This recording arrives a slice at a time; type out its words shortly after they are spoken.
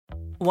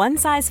One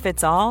size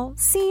fits all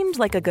seemed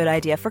like a good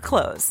idea for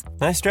clothes.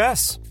 Nice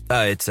dress.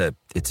 It's a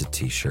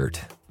t-shirt.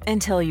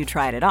 Until you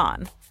tried it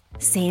on.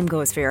 Same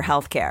goes for your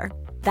healthcare.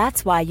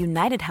 That's why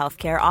United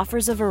Healthcare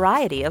offers a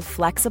variety of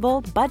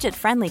flexible,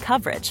 budget-friendly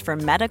coverage for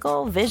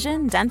medical,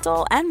 vision,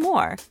 dental, and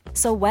more.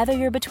 So whether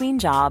you're between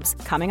jobs,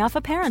 coming off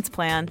a parent's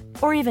plan,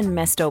 or even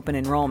missed open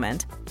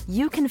enrollment,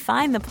 you can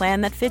find the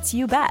plan that fits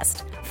you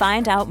best.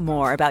 Find out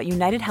more about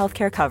United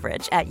Healthcare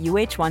coverage at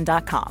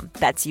uh1.com.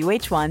 That's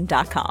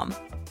uh1.com.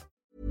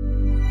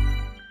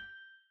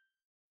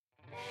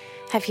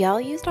 Have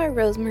y'all used our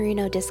Rose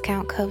Merino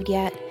discount code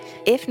yet?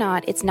 If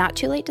not, it's not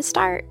too late to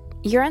start.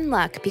 You're in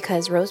luck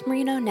because Rose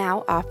Merino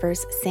now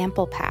offers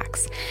sample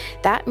packs.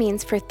 That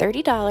means for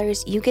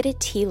 $30, you get a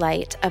tea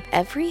light of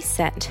every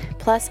scent,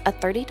 plus a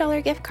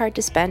 $30 gift card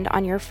to spend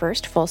on your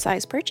first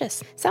full-size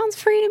purchase. Sounds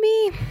free to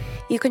me.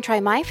 You can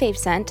try my fave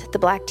scent, the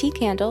black tea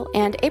candle,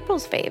 and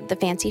April's fave, the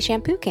fancy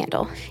shampoo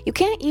candle. You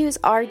can't use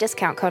our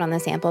discount code on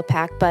the sample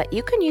pack, but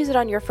you can use it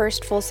on your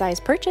first full-size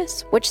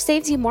purchase, which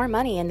saves you more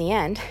money in the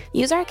end.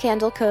 Use our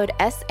candle code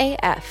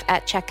SAF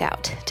at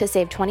checkout to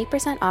save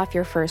 20% off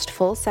your first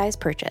full-size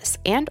purchase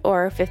and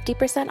or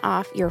 50%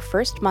 off your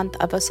first month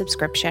of a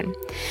subscription.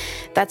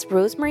 That's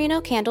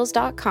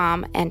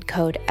rosemerinocandles.com and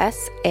code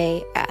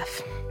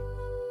SAF.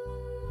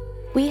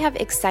 We have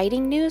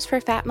exciting news for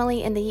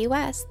Fatmily in the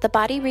U.S. The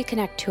Body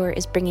Reconnect Tour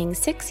is bringing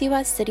 6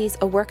 U.S. cities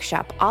a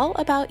workshop all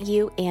about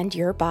you and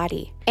your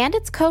body. And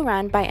it's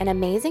co-run by an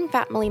amazing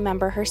Fatmily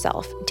member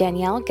herself,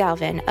 Danielle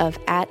Galvin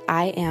of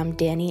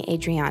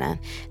 @IamDannyAdriana.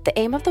 The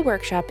aim of the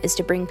workshop is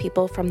to bring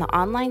people from the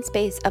online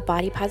space of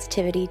body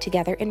positivity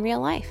together in real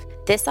life.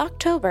 This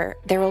October,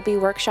 there will be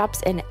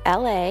workshops in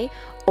LA,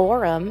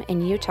 Orem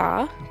in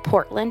Utah,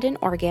 Portland in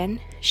Oregon,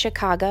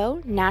 Chicago,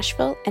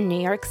 Nashville, and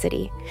New York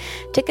City.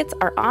 Tickets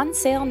are on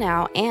sale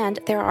now, and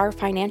there are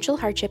financial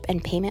hardship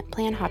and payment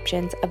plan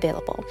options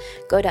available.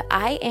 Go to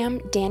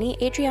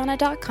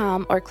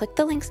IamDannyAdriana.com or click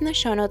the links in the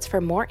show notes for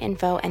more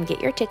info and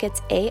get your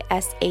tickets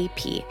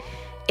ASAP.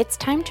 It's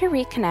time to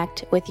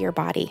reconnect with your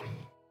body.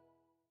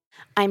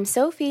 I'm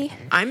Sophie.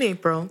 I'm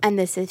April. And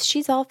this is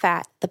She's All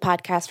Fat, the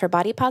podcast for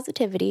body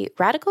positivity,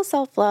 radical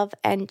self-love,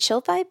 and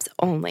chill vibes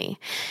only.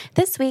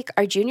 This week,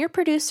 our junior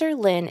producer,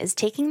 Lynn, is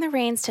taking the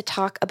reins to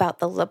talk about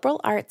the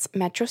liberal arts,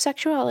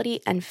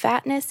 metrosexuality, and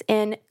fatness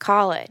in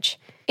college.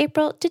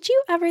 April, did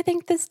you ever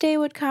think this day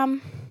would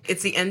come?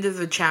 It's the end of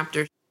the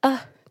chapter.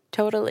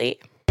 Totally.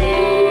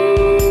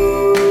 Calling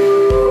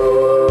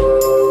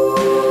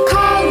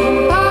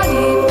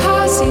body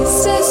posse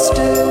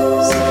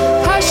sisters.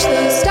 Hush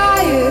those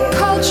diet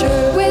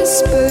culture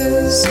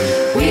whispers.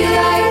 We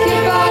like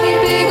your body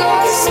big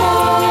or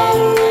small.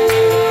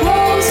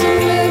 Rolls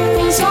and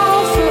ripples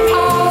all for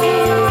all.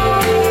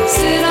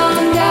 Sit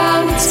on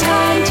down, it's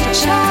time to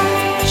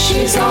chat.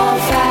 She's all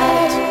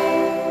fat.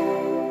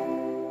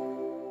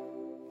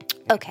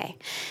 Okay.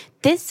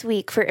 This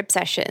week for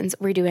Obsessions,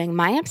 we're doing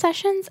my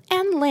obsessions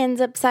and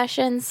Lynn's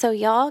obsessions, so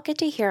y'all get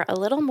to hear a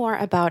little more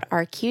about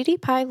our cutie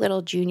pie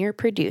little junior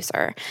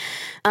producer.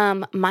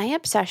 My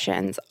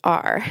obsessions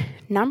are,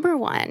 number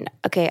one,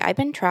 okay, I've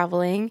been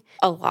traveling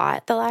a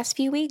lot the last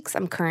few weeks.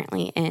 I'm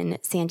currently in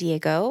San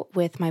Diego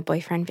with my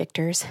boyfriend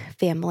Victor's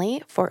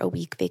family for a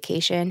week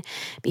vacation.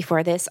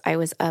 Before this, I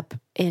was up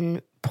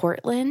in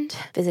Portland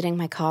visiting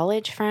my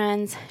college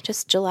friends.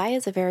 Just July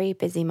is a very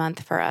busy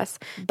month for us,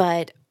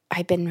 but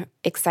I've been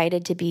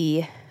excited to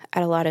be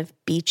at a lot of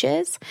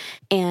beaches,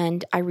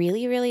 and I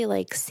really, really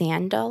like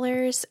sand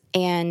dollars,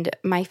 and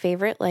my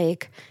favorite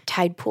like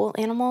tide pool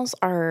animals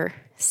are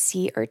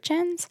sea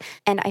urchins,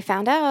 and I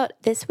found out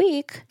this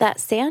week that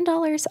sand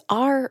dollars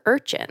are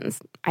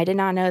urchins. I did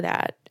not know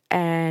that,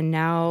 and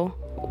now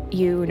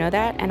you know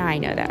that, and I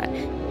know that.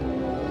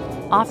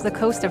 Off the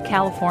coast of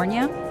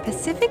California,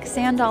 Pacific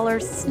sand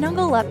dollars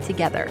snuggle up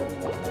together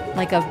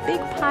like a big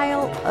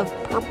pile of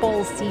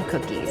purple sea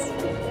cookies.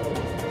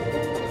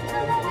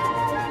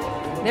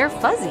 They're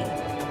fuzzy,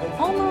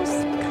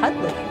 almost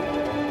cuddly.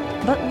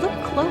 But look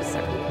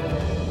closer.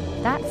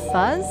 That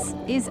fuzz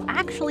is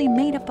actually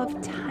made up of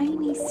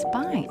tiny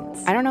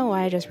spines. I don't know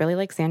why, I just really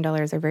like sand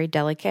dollars. They're very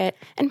delicate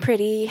and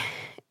pretty.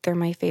 They're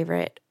my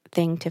favorite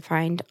thing to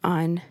find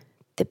on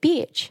the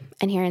beach.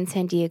 And here in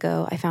San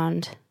Diego, I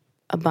found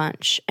a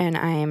bunch, and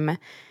I'm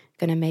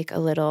going to make a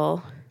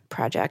little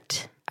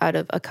project out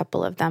of a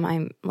couple of them.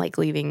 I'm like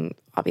leaving,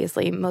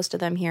 obviously, most of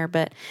them here,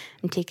 but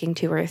I'm taking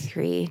 2 or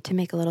 3 to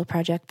make a little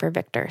project for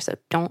Victor, so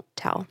don't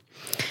tell.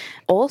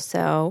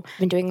 Also, I've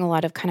been doing a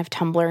lot of kind of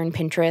Tumblr and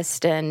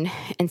Pinterest and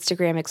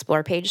Instagram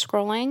Explore page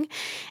scrolling,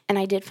 and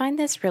I did find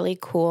this really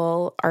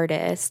cool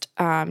artist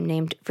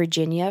named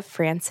Virginia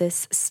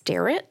Frances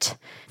Sterritt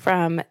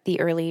from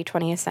the early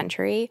 20th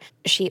century.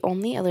 She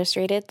only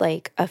illustrated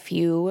like a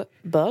few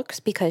books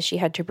because she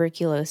had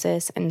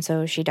tuberculosis, and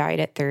so she died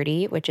at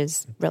 30, which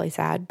is really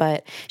sad,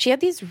 but she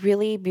had these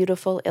really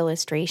beautiful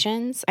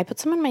illustrations. I put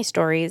some in my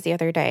stories the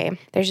other day.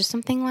 There's just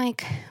something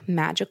like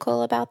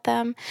magical about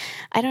them.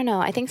 I don't know.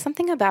 I think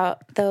something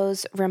about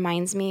those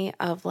reminds me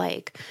of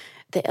like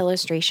the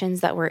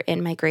illustrations that were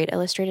in my Great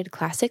Illustrated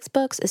Classics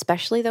books,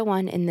 especially the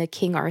one in the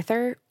King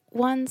Arthur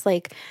ones.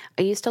 Like,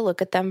 I used to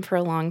look at them for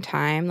a long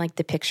time, like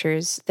the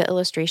pictures, the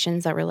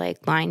illustrations that were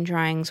like line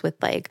drawings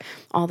with like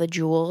all the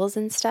jewels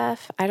and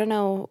stuff. I don't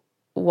know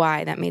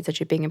why that made such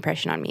a big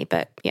impression on me,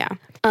 but yeah.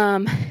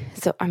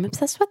 So I'm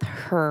obsessed with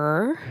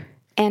her.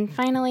 And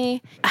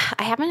finally,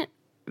 I haven't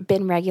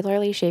been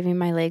regularly shaving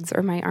my legs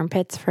or my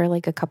armpits for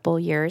like a couple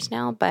years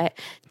now, but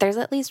there's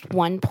at least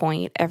one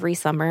point every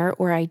summer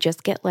where I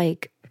just get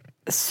like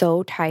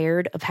so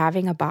tired of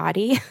having a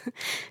body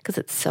because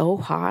it's so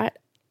hot.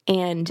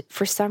 And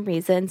for some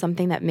reason,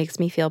 something that makes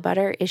me feel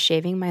better is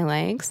shaving my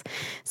legs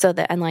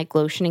and like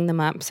lotioning them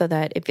up so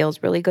that it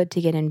feels really good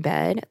to get in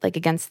bed, like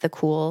against the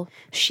cool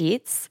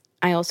sheets.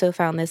 I also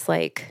found this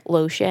like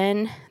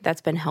lotion that's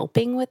been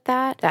helping with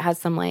that has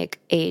some like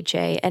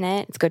AHA in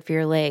it. It's good for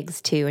your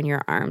legs too and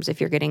your arms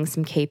if you're getting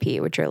some KP,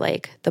 which are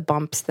like the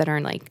bumps that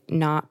are like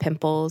not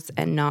pimples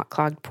and not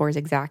clogged pores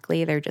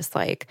exactly. They're just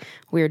like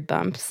weird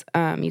bumps.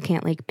 You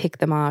can't like pick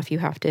them off. You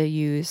have to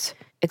use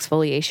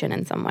exfoliation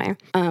in some way.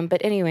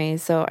 But anyway,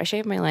 so I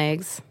shaved my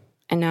legs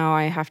and now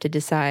I have to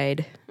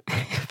decide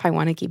if I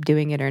want to keep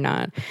doing it or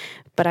not.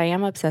 But I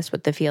am obsessed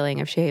with the feeling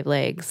of shaved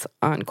legs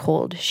on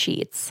cold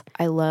sheets.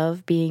 I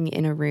love being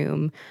in a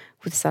room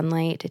with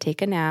sunlight to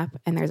take a nap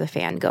and there's a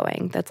fan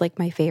going. That's like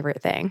my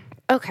favorite thing.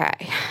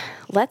 Okay,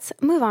 let's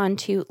move on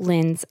to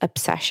Lynn's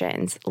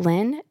obsessions.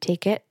 Lynn,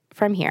 take it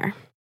from here.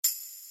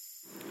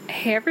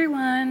 Hey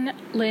everyone,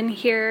 Lynn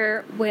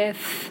here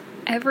with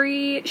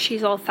every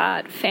She's All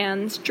Fat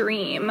fan's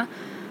dream.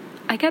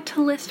 I get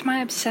to list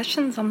my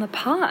obsessions on the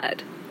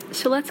pod.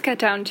 So let's get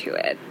down to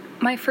it.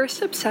 My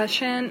first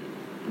obsession,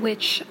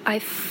 which I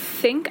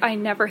think I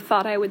never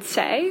thought I would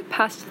say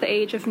past the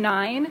age of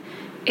 9,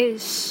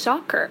 is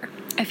soccer.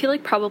 I feel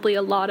like probably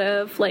a lot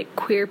of like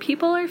queer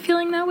people are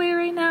feeling that way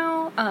right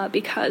now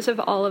because of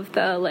all of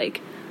the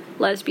like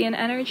lesbian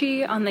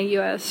energy on the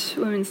U.S.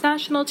 women's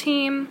national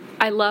team.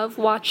 I love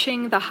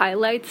watching the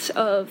highlights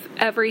of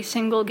every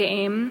single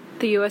game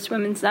the U.S.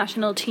 women's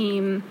national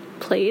team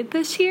played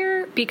this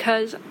year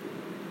because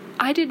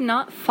I did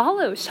not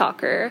follow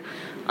soccer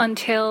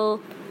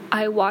until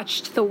I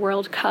watched the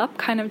World Cup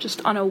kind of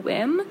just on a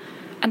whim,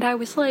 and I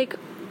was like,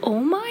 oh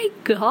my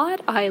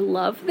god, I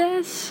love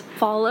this.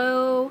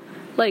 Follow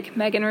like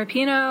Megan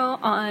Rapinoe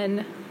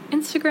on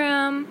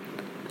Instagram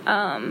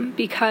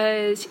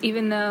because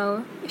even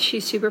though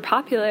she's super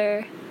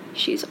popular,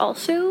 she's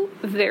also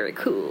very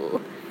cool.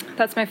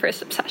 That's my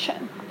first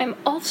obsession. I'm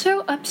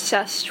also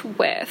obsessed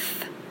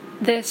with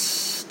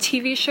this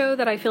TV show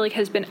that I feel like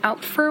has been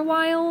out for a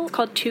while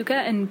called Tuca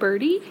and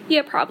Birdie.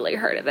 You probably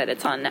heard of it.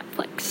 It's on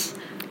Netflix.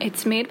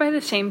 It's made by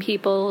the same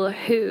people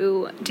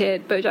who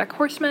did BoJack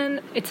Horseman.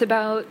 It's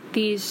about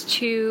these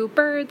two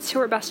birds who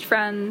are best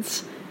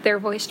friends. They're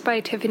voiced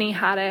by Tiffany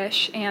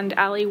Haddish and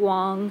Ali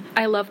Wong.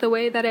 I love the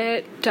way that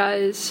it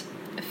does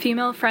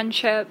female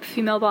friendship,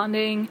 female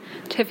bonding.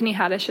 Tiffany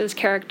Haddish's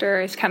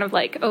character is kind of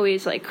like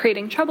always like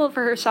creating trouble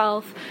for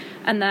herself,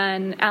 and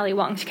then Ali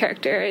Wong's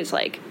character is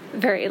like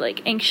very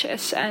like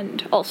anxious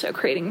and also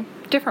creating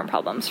different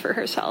problems for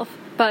herself.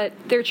 But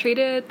they're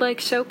treated like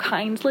so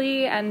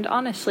kindly and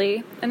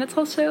honestly, and it's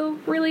also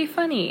really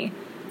funny.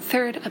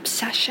 Third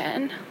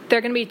obsession. There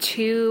are going to be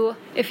 2,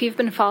 if you've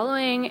been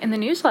following in the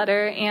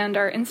newsletter and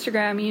our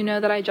Instagram, you know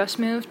that I just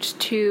moved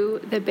to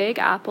the Big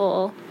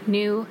Apple,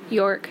 New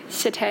York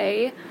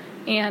City,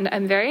 and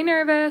I'm very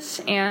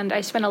nervous, and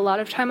I spend a lot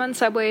of time on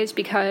subways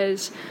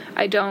because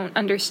I don't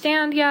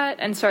understand yet,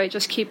 and so I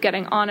just keep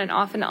getting on and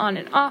off and on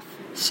and off.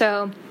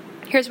 So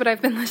here's what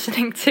I've been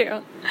listening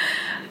to.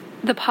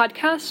 The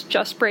podcast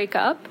Just Break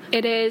Up.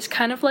 It is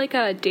kind of like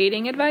a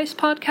dating advice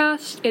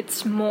podcast.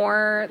 It's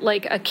more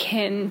like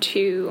akin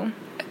to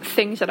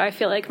things that I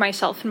feel like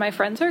myself and my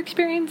friends are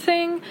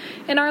experiencing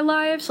in our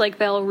lives. Like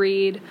they'll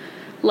read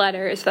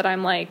letters that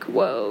I'm like,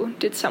 whoa,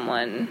 did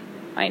someone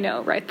I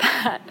know write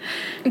that?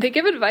 They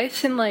give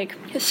advice in like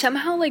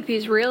somehow like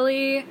these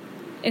really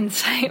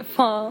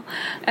insightful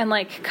and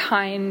like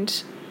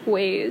kind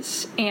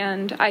ways.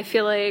 And I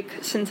feel like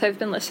since I've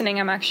been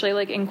listening, I'm actually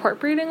like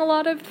incorporating a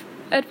lot of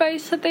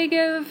advice that they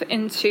give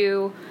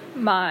into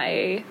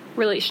my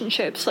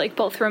relationships, like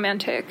both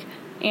romantic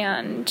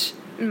and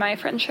my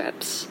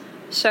friendships.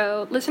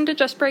 So listen to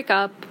Just Break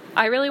Up.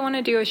 I really want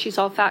to do a She's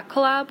All Fat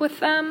collab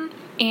with them.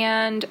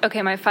 And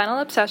okay, my final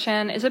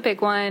obsession is a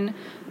big one.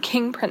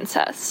 King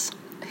Princess,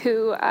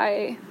 who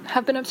I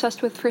have been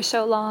obsessed with for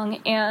so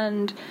long,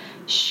 and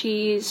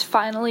she's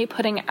finally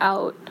putting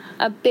out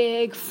a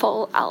big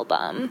full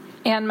album.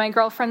 And my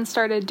girlfriend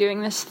started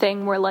doing this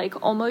thing where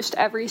like almost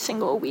every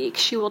single week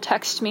she will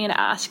text me and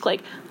ask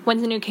like,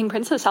 when's the new King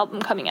Princess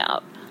album coming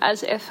out?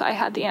 As if I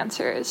had the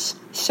answers.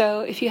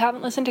 So if you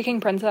haven't listened to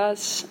King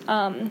Princess,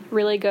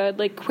 really good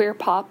like queer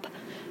pop,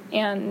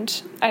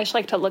 and I just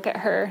like to look at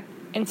her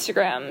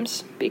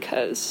Instagrams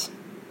because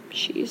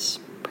she's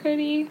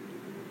pretty.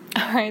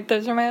 Alright,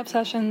 those are my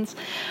obsessions.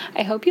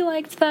 I hope you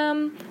liked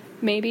them.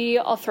 Maybe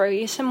I'll throw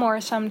you some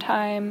more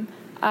sometime.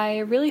 I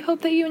really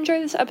hope that you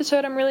enjoyed this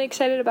episode. I'm really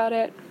excited about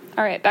it.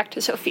 Alright, back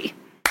to Sophie.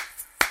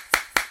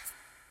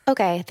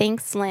 Okay,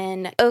 thanks,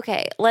 Lynn.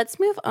 Okay, let's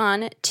move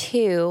on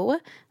to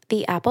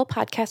the Apple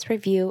Podcast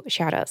review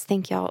shoutouts.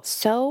 Thank y'all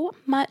so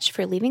much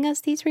for leaving us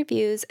these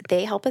reviews.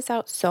 They help us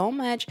out so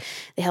much.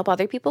 They help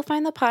other people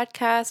find the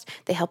podcast.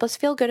 They help us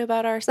feel good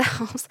about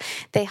ourselves.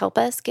 They help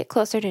us get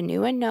closer to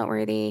new and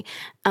noteworthy.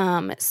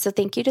 So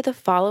thank you to the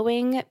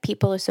following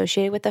people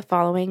associated with the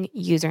following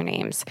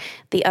usernames: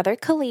 The Other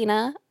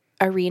Kalina,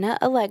 Arena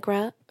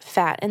Allegra,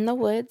 Fat in the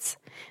Woods,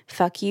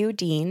 Fuck You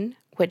Dean,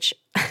 which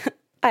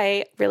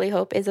I really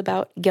hope is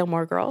about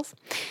Gilmore Girls,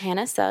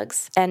 Hannah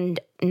Suggs, and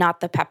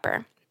Not the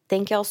Pepper.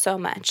 Thank y'all so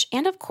much.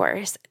 And of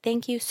course,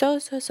 thank you so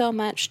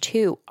much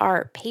to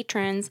our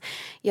patrons.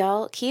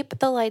 Y'all keep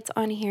the lights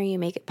on here. You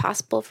make it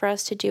possible for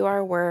us to do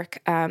our work.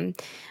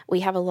 We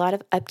have a lot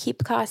of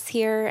upkeep costs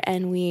here,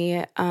 and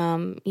we,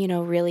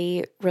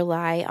 really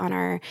rely on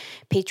our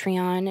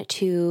Patreon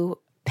to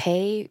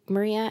pay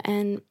Maria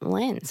and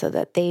Lynn so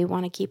that they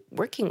want to keep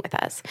working with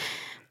us.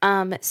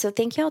 So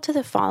thank y'all to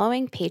the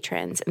following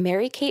patrons: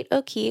 Mary Kate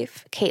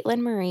O'Keefe, Caitlin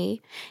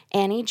Marie,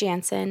 Annie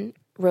Jansen,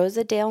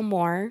 Rosa Dale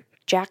Moore,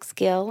 Jack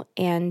Skill,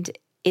 and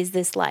Is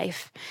This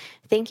Life?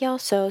 Thank y'all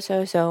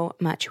so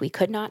much. We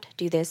could not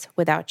do this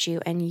without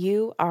you, and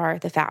you are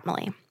the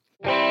family.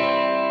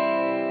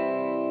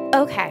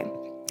 Okay,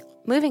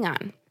 moving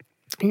on.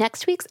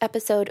 Next week's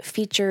episode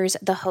features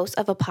the host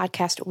of a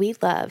podcast we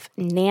love,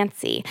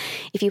 Nancy.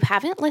 If you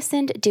haven't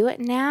listened, do it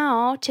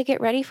now to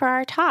get ready for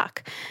our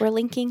talk. We're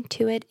linking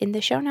to it in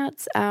the show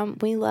notes.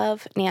 We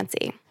love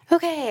Nancy.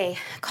 Okay,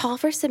 call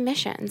for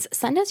submissions.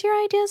 Send us your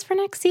ideas for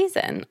next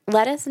season.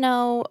 Let us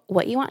know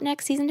what you want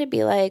next season to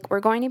be like. We're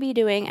going to be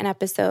doing an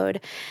episode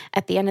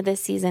at the end of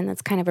this season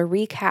that's kind of a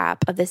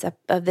recap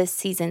of this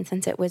season,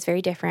 since it was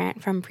very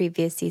different from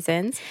previous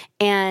seasons.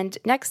 And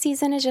next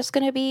season is just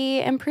going to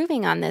be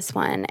improving on this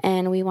one.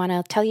 And we want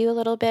to tell you a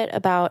little bit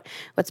about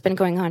what's been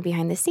going on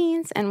behind the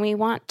scenes. And we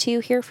want to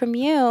hear from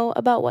you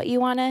about what you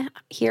want to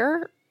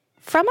hear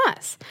from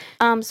us.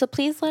 So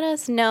please let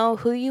us know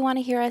who you want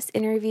to hear us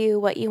interview,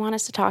 what you want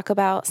us to talk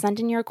about, send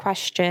in your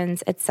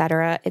questions,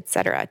 etc.,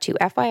 to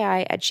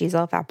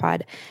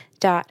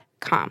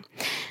FYI@she'sallfatpod.com.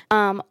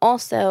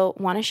 Also,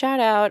 want to shout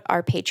out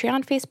our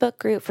Patreon Facebook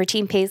group for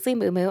Team Paisley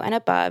Moo Moo and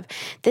above.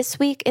 This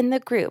week in the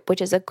group,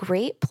 which is a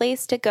great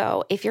place to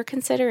go if you're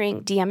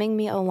considering DMing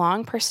me a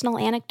long personal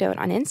anecdote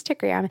on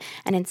Instagram,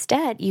 and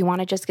instead you want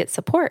to just get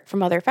support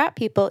from other fat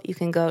people, you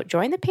can go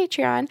join the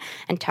Patreon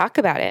and talk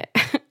about it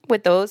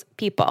with those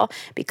people,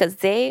 because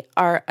they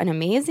are an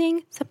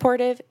amazing,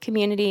 supportive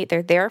community.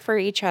 They're there for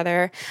each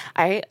other.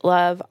 I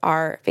love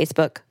our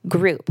Facebook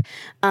group.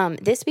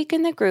 This week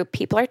in the group,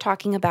 people are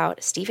talking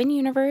about Steven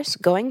Universe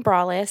going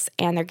braless,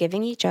 and they're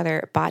giving each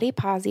other body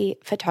posy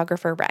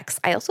photographer recs.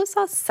 I also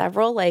saw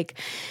several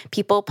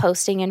people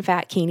posting in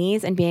fat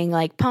kinis and being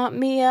like, pump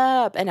me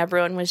up. And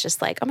everyone was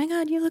just like, oh my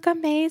God, you look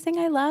amazing.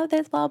 I love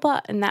this, blah,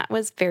 blah. And that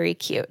was very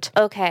cute.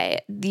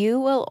 Okay, you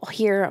will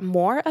hear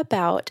more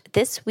about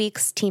this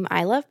week's Team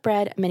I Love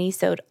Bread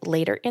minisode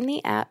later in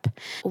the app.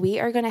 We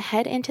are going to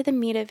head into the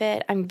meat of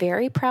it. I'm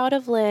very proud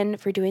of Lynn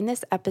for doing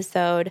this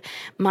episode.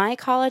 My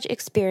college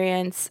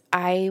experience,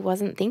 I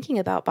wasn't thinking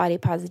about body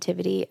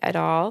positivity at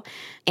all,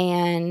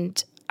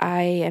 and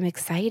I am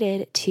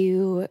excited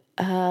to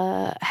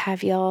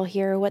have y'all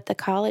hear what the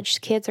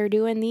college kids are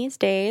doing these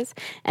days,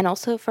 and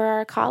also for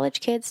our college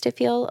kids to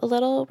feel a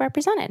little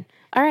represented.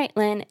 All right,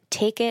 Lynn,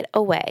 take it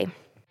away.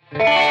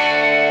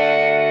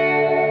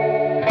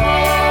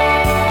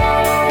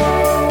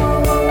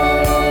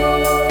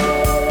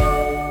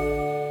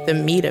 The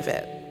meat of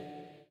it.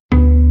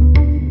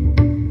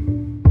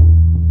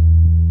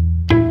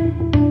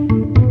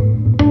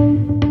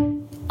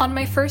 On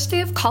my first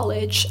day of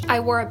college, I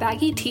wore a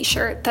baggy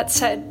t-shirt that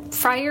said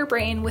Fry Your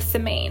Brain with the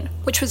Main,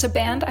 which was a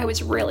band I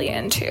was really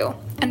into.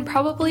 And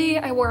probably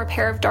I wore a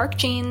pair of dark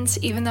jeans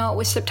even though it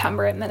was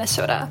September in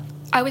Minnesota.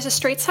 I was a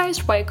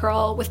straight-sized white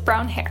girl with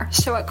brown hair,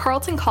 so at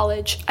Carleton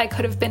College, I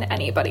could have been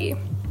anybody.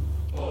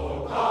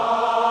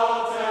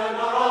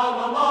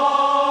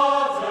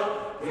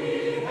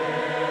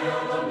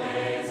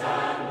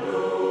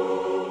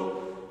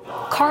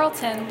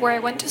 Carleton, where I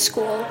went to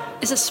school,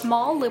 is a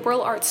small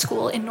liberal arts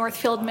school in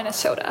Northfield,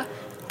 Minnesota.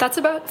 That's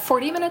about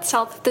 40 minutes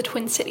south of the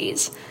Twin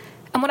Cities.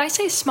 And when I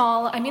say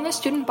small, I mean the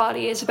student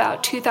body is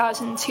about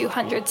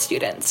 2,200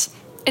 students.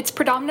 It's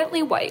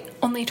predominantly white,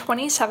 only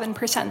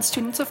 27%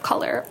 students of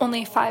color,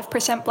 only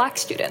 5% black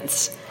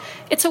students.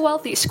 It's a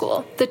wealthy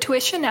school. The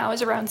tuition now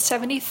is around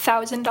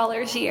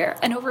 $70,000 a year,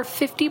 and over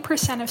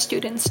 50% of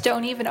students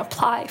don't even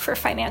apply for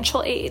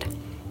financial aid.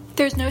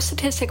 There's no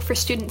statistic for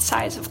student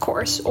size, of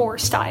course, or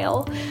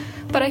style,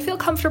 but I feel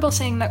comfortable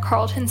saying that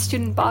Carleton's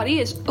student body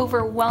is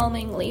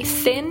overwhelmingly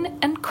thin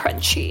and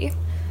crunchy.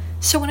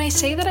 So when I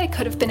say that I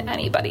could have been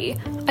anybody,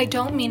 I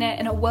don't mean it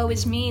in a woe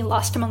is me,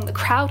 lost among the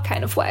crowd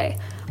kind of way.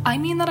 I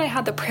mean that I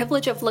had the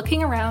privilege of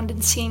looking around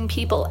and seeing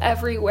people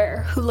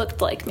everywhere who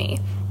looked like me.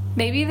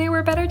 Maybe they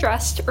were better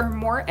dressed or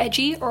more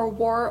edgy or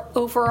wore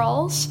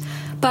overalls,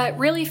 but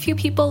really few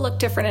people looked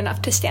different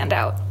enough to stand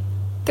out.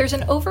 There's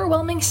an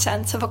overwhelming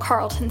sense of a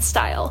Carlton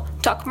style.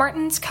 Doc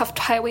Martens, cuffed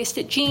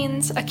high-waisted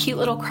jeans, a cute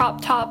little crop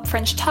top,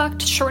 French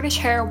tucked, shortish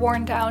hair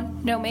worn down,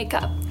 no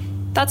makeup.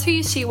 That's who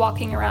you see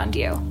walking around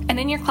you, and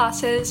in your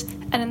classes,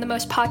 and in the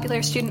most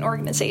popular student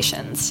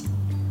organizations.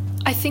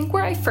 I think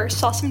where I first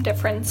saw some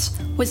difference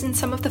was in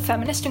some of the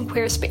feminist and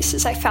queer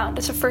spaces I found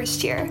as a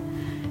first year.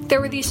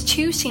 There were these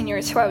two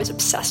seniors who I was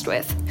obsessed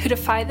with, who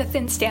defied the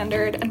thin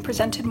standard and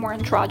presented more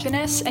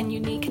androgynous and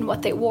unique in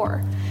what they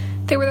wore.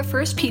 They were the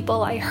first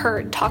people I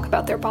heard talk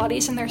about their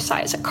bodies and their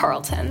size at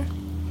Carleton.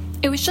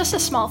 It was just a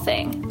small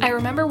thing. I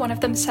remember one of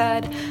them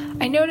said,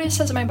 "I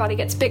notice as my body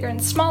gets bigger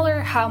and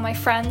smaller how my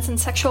friends and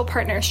sexual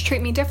partners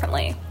treat me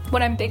differently.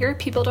 When I'm bigger,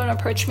 people don't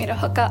approach me to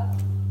hook up."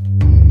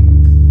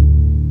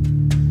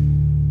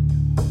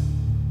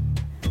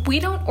 We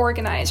don't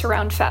organize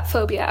around fat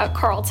phobia at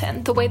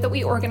Carleton the way that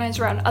we organize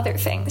around other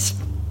things.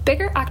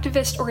 Bigger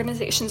activist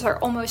organizations are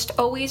almost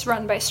always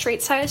run by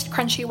straight-sized,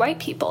 crunchy white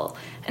people,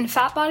 and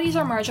fat bodies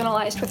are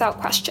marginalized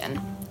without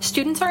question.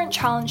 Students aren't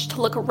challenged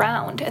to look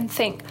around and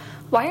think,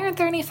 "Why aren't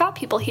there any fat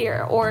people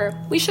here?" Or,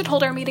 "We should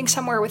hold our meeting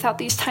somewhere without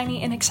these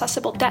tiny,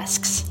 inaccessible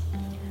desks."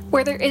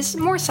 Where there is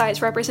more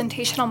size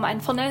representational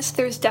mindfulness,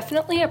 there's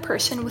definitely a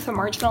person with a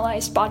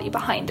marginalized body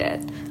behind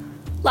it.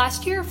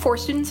 Last year, 4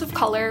 students of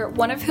color,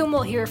 one of whom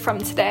we'll hear from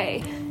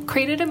today,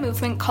 created a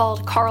movement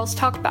called Carl's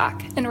Talk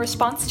Back in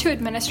response to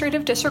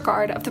administrative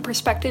disregard of the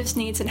perspectives,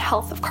 needs, and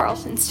health of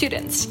Carleton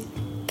students.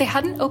 They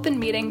had an open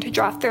meeting to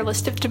draft their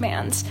list of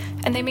demands,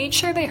 and they made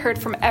sure they heard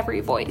from every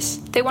voice.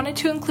 They wanted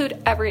to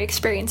include every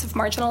experience of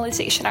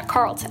marginalization at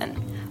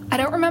Carleton. I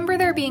don't remember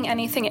there being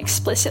anything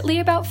explicitly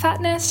about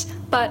fatness,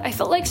 but I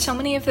felt like so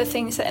many of the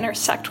things that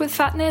intersect with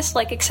fatness,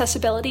 like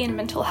accessibility and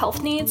mental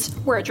health needs,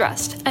 were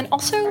addressed. And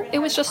also, it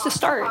was just a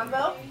start.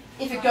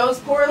 If it goes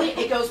poorly,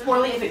 it goes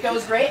poorly. If it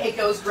goes great, it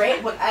goes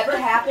great. Whatever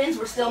happens,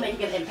 we're still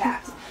making an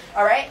impact.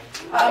 All right?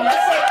 Let's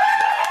say...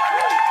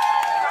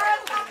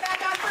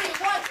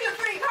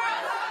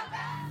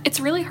 It's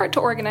really hard to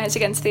organize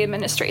against the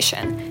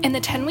administration. In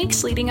the 10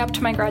 weeks leading up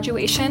to my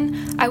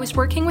graduation, I was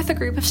working with a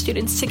group of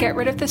students to get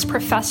rid of this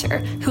professor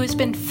who has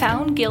been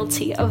found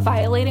guilty of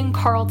violating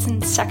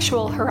Carleton's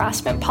sexual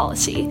harassment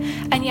policy,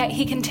 and yet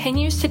he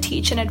continues to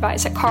teach and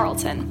advise at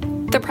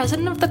Carleton. The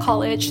president of the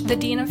college, the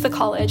dean of the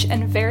college,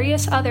 and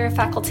various other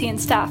faculty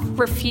and staff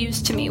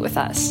refused to meet with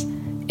us.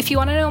 If you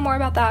want to know more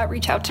about that,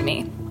 reach out to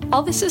me.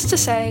 All this is to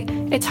say,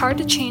 it's hard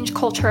to change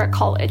culture at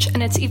college,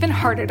 and it's even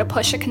harder to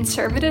push a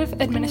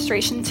conservative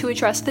administration to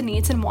address the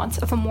needs and wants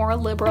of a more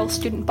liberal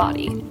student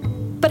body.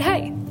 But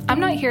hey, I'm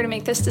not here to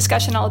make this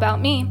discussion all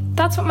about me.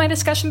 That's what my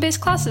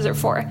discussion-based classes are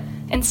for.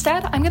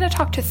 Instead, I'm going to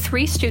talk to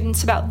 3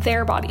 students about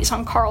their bodies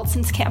on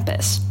Carleton's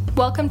campus.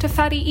 Welcome to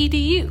Fatty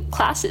EDU,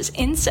 classes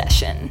in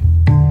session.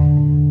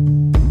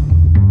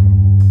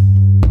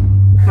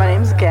 My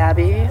name's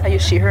Gabby. I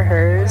use she, her,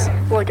 hers.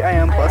 Like, I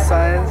am plus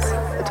size.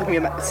 It took me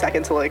a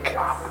second to,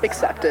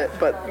 accept it,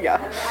 but yeah,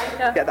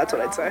 that's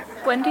what I'd say.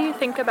 When do you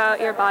think about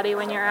your body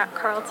when you're at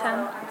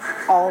Carleton?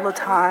 All the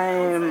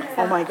time.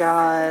 Oh my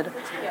god.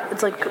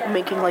 It's like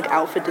making,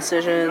 outfit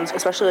decisions,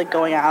 especially,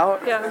 going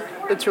out. Yeah.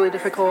 It's really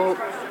difficult.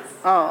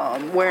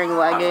 Wearing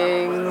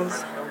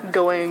leggings,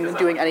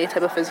 doing any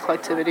type of physical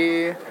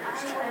activity.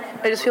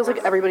 It just feels like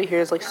everybody here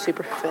is,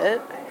 super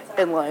fit.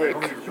 And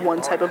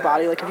one type of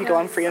body, if you go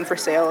on Free and For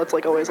Sale, it's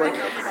always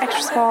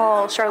extra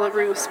small, Charlotte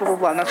Russe, blah blah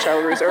blah, not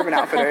Charlotte Russe, Urban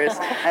Outfitters,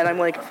 and I'm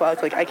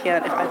fuck, I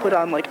can't, if I put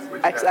on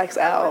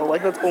XXL,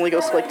 that only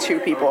goes to 2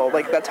 people,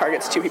 that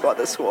targets 2 people at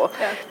this school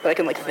that I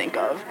can think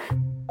of.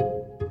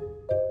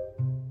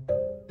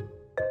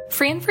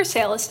 Free and For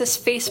Sale is this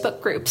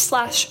Facebook group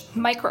 /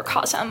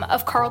 microcosm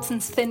of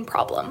Carleton's thin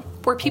problem,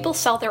 where people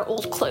sell their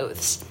old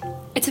clothes.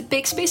 It's a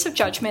big space of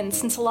judgment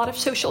since a lot of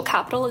social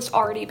capital is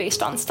already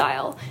based on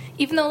style,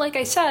 even though, like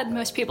I said,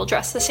 most people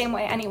dress the same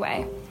way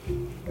anyway.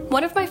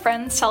 One of my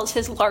friends sells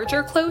his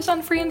larger clothes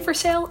on Free and For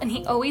Sale, and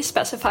he always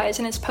specifies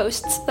in his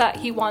posts that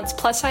he wants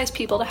plus-size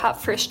people to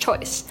have first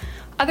choice.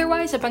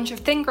 Otherwise, a bunch of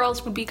thin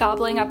girls would be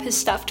gobbling up his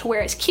stuff to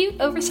wear as cute,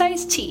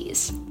 oversized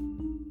tees.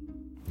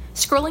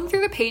 Scrolling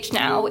through the page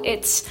now,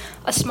 it's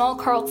a small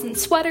Carleton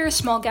sweater,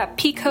 small Gap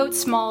peacoat,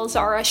 small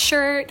Zara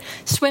shirt,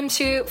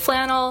 swimsuit,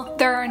 flannel.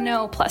 There are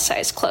no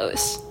plus-size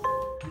clothes.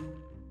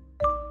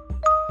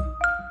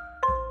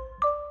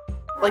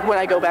 When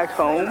I go back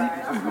home,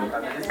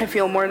 I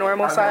feel more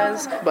normal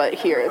size, but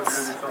here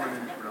it's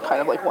kind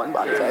of one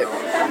body type.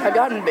 I've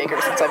gotten bigger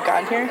since I've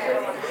gotten here,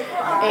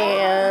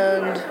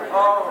 and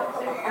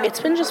it's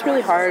been just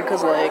really hard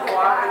because,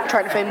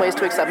 trying to find ways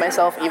to accept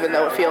myself, even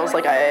though it feels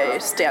like I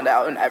stand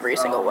out in every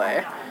single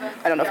way.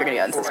 I don't know if you're going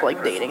to get into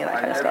this, dating and that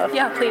kind of stuff.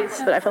 Yeah,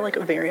 please. But I felt,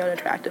 very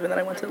unattractive, and then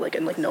I went to,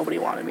 and nobody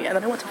wanted me. And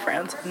then I went to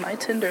France, and my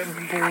Tinder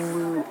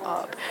blew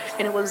up.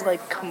 And it was,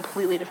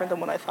 completely different than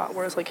what I thought,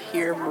 whereas,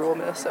 here in rural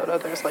Minnesota,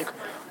 there's,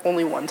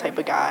 only one type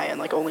of guy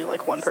and, only,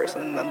 one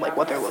person, and then,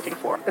 what they're looking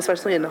for.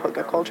 Especially in the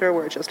hookup culture,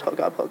 where it's just hook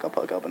up,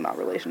 and not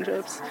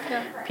relationships.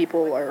 Yeah.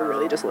 People are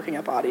really just looking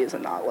at bodies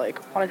and not, wanting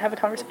to have a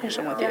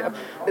conversation with you.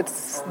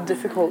 It's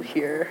difficult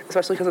here,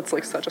 especially because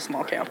it's, such a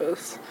small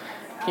campus.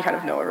 you kind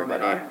of know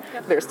everybody.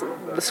 There's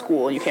the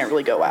school, you can't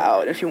really go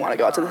out. If you want to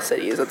go out to the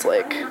cities, it's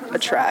like a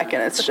trek,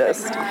 and it's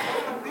just,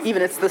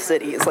 even it's the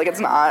cities, like it's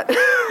not,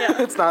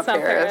 it's not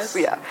Paris.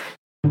 Yeah.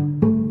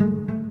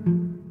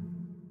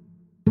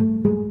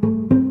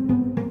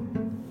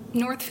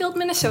 Northfield,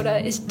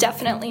 Minnesota is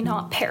definitely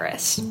not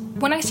Paris.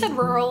 When I said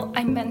rural,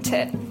 I meant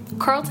it.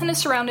 Carleton is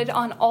surrounded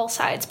on all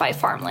sides by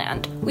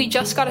farmland. We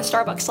just got a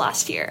Starbucks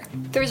last year.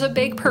 There's a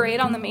big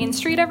parade on the main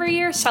street every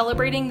year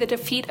celebrating the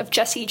defeat of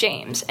Jesse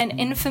James, an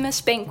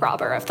infamous bank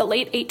robber of the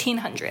late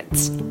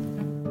 1800s.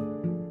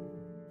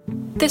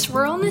 This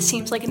ruralness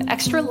seems like an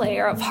extra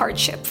layer of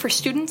hardship for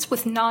students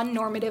with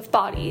non-normative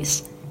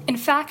bodies. In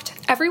fact,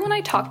 everyone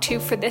I talked to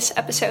for this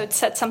episode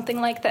said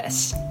something like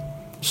this.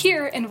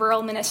 Here in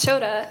rural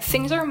Minnesota,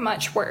 things are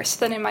much worse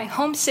than in my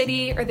home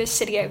city or the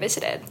city I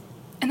visited.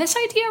 And this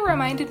idea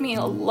reminded me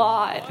a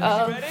lot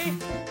of...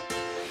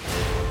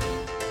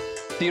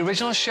 The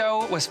original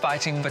show was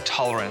fighting for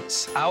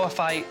tolerance. Our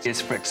fight is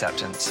for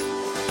acceptance.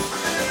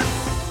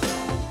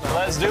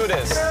 Let's do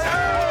this.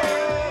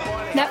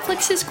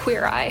 Netflix's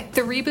Queer Eye,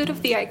 the reboot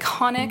of the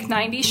iconic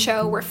 90s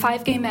show where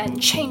 5 gay men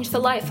changed the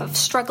life of a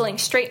struggling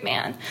straight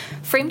man,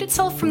 framed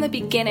itself from the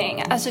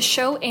beginning as a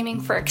show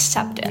aiming for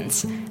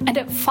acceptance, and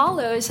it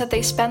follows that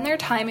they spend their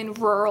time in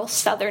rural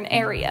southern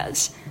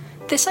areas.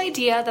 This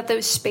idea that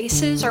those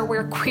spaces are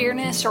where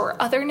queerness or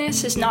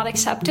otherness is not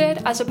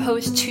accepted, as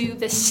opposed to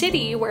the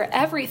city where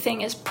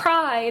everything is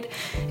pride,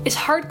 is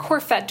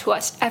hardcore fed to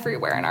us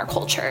everywhere in our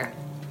culture.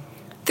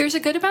 There's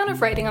a good amount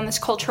of writing on this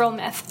cultural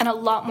myth and a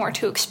lot more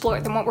to explore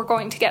than what we're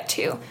going to get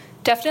to.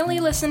 Definitely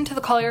listen to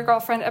the Call Your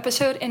Girlfriend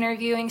episode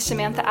interviewing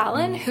Samantha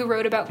Allen, who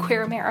wrote about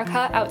queer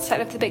America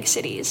outside of the big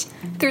cities.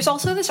 There's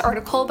also this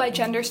article by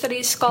gender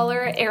studies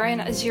scholar Aaron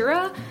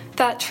Azura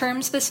that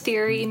terms this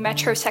theory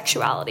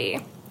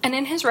metrosexuality. And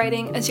in his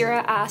writing,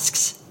 Azura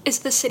asks, is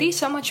the city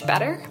so much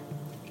better?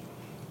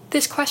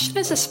 This question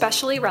is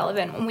especially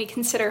relevant when we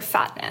consider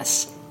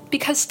fatness,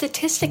 because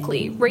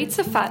statistically, rates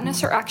of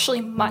fatness are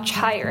actually much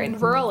higher in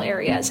rural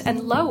areas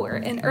and lower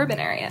in urban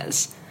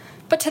areas.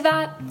 But to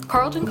that,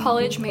 Carleton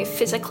College may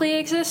physically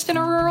exist in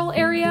a rural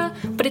area,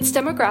 but its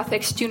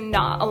demographics do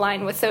not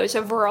align with those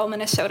of rural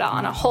Minnesota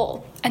on a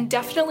whole, and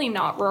definitely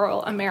not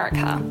rural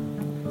America.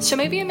 So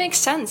maybe it makes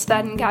sense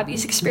that in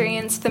Gabby's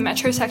experience, the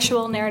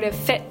metrosexual narrative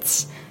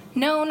fits.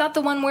 No, not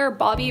the one where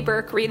Bobby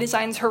Burke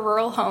redesigns her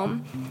rural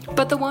home,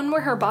 but the one where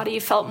her body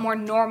felt more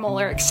normal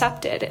or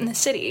accepted in the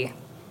city.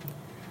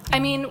 I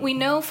mean, we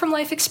know from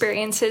life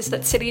experiences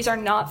that cities are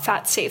not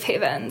fat safe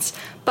havens,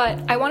 but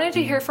I wanted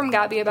to hear from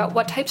Gabby about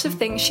what types of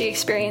things she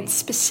experienced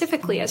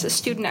specifically as a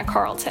student at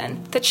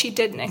Carleton that she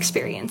didn't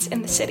experience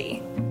in the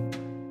city.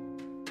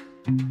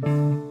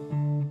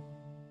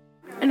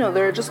 I know,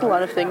 there are just a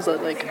lot of things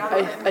that, like,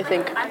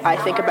 I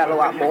think about a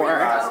lot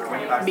more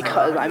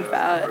because I'm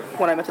fat.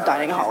 When I'm at the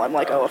dining hall, I'm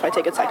like, oh, if I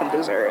take a second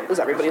dessert, is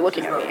everybody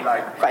looking at me?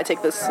 If I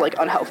take this, like,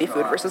 unhealthy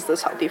food versus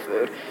this healthy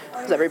food,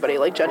 is everybody,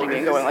 like, judging me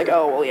and going, like,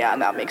 oh, well, yeah,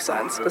 and that makes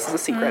sense. This is a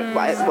secret.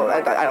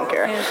 I don't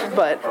care.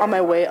 But on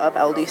my way up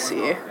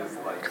LDC,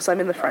 because I'm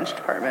in the French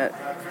department,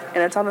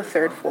 and it's on the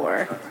 3rd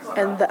floor,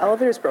 and the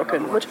elevator is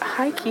broken, which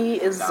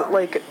high-key is,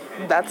 like,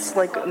 that's,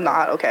 like,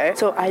 not okay.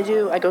 So I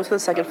go to the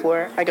 2nd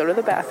floor, I go to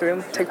the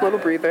bathroom, take a little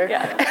breather,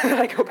 and then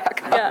I go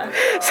back up.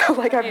 Yeah. So,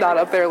 like, I'm not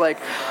up there, like,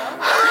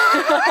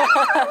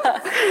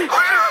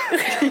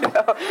 you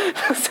know?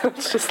 So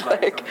it's just,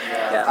 like,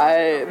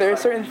 there are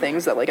certain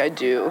things that, like, I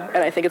do,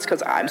 and I think it's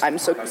because I'm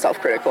so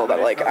self-critical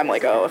that, like, I'm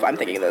like, oh, if I'm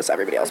thinking this,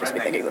 everybody else must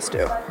be thinking this,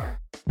 too.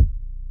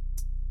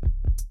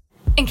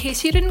 In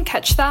case you didn't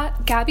catch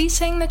that, Gabby's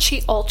saying that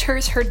she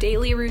alters her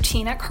daily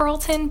routine at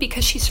Carleton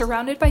because she's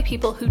surrounded by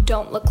people who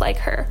don't look like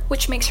her,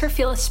 which makes her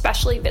feel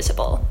especially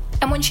visible.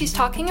 And when she's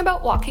talking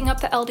about walking up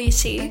the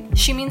LDC,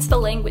 she means the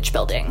language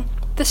building.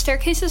 The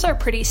staircases are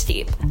pretty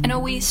steep, and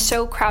always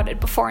so crowded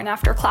before and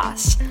after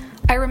class.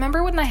 I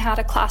remember when I had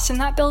a class in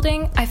that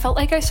building, I felt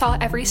like I saw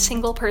every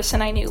single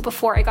person I knew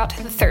before I got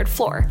to the 3rd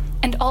floor.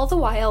 And all the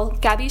while,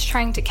 Gabby's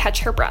trying to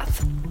catch her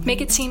breath. Make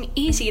it seem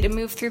easy to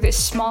move through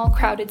this small,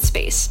 crowded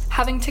space,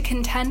 having to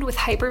contend with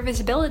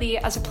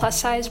hypervisibility as a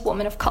plus-size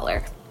woman of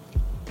color.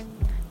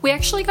 We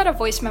actually got a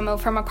voice memo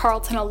from a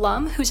Carleton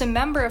alum who's a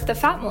member of the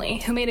family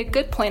who made a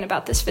good point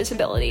about this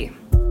visibility.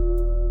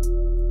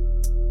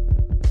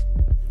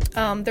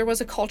 There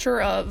was a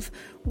culture of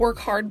work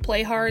hard,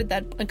 play hard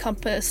that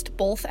encompassed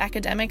both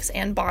academics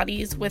and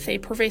bodies, with a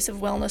pervasive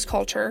wellness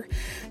culture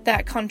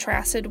that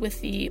contrasted with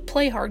the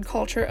play hard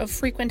culture of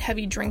frequent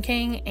heavy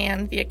drinking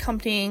and the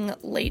accompanying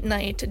late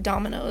night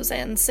Domino's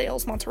and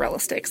sales mozzarella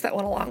sticks that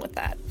went along with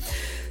that.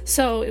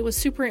 So it was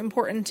super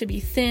important to be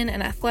thin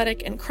and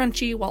athletic and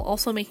crunchy while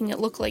also making it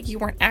look like you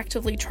weren't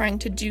actively trying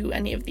to do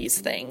any of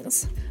these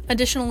things.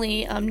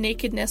 Additionally,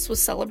 nakedness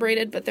was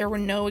celebrated, but there were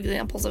no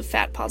examples of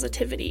fat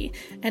positivity,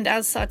 and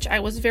as such, I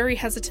was very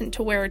hesitant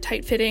to wear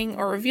tight-fitting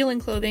or revealing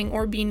clothing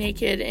or be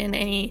naked in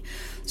any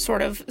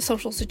sort of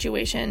social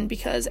situation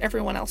because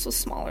everyone else was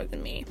smaller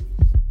than me.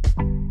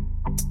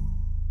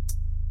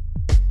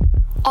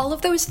 All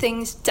of those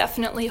things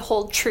definitely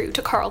hold true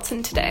to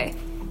Carleton today.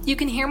 You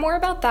can hear more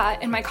about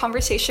that in my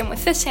conversation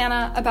with this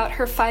Anna about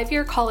her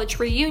 5-year college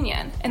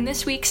reunion in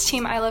this week's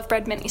Team I Love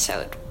Bread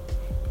minisode.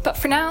 But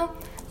for now,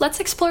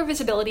 let's explore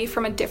visibility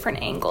from a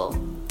different angle,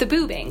 the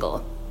boob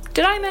angle.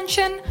 Did I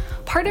mention?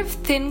 Part of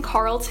thin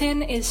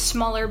Carlton is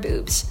smaller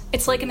boobs.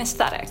 It's like an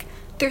aesthetic.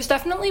 There's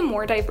definitely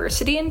more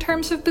diversity in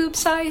terms of boob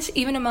size,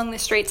 even among the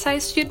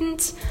straight-sized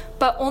students,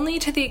 but only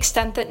to the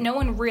extent that no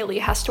one really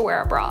has to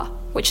wear a bra,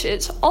 which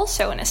is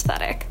also an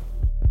aesthetic.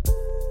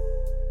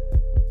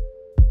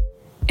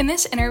 In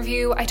this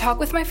interview, I talk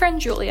with my friend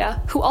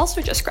Julia, who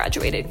also just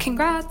graduated,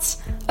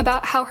 congrats,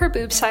 about how her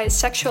boob size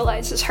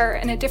sexualizes her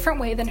in a different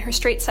way than her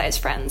straight-sized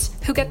friends,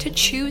 who get to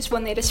choose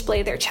when they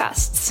display their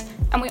chests.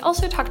 And we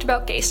also talked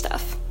about gay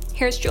stuff.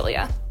 Here's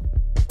Julia.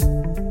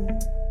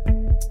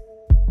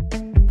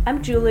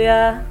 I'm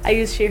Julia. I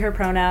use she, her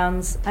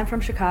pronouns. I'm from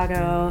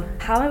Chicago.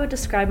 How I would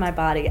describe my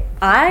body.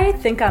 I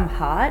think I'm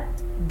hot.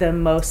 The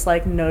most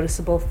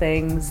noticeable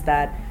things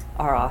that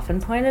are often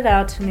pointed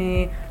out to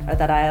me are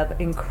that I have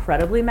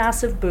incredibly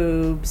massive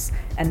boobs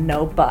and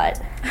no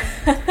butt.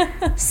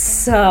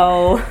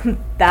 So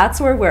that's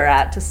where we're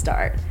at to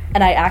start.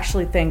 And I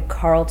actually think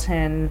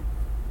Carleton,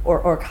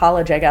 or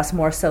college, I guess,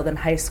 more so than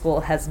high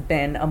school, has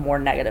been a more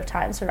negative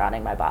time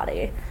surrounding my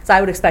body. So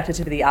I would expect it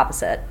to be the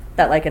opposite.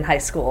 That in high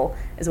school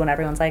is when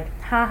everyone's like,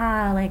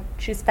 haha,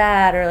 she's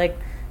fat, or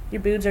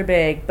your boobs are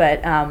big.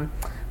 But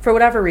for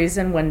whatever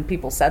reason, when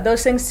people said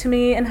those things to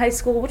me in high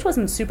school, which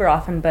wasn't super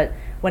often, but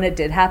when it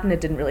did happen,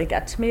 it didn't really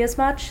get to me as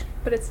much.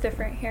 But it's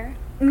different here.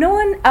 No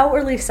one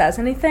outwardly says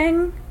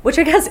anything, which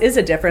I guess is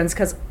a difference,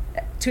 because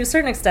to a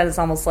certain extent, it's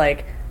almost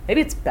like, maybe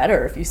it's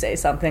better if you say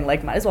something,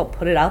 might as well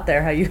put it out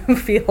there how you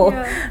feel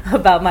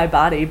about my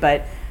body.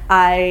 But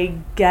I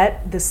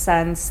get the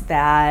sense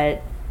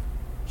that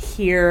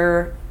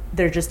here,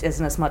 there just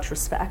isn't as much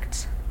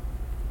respect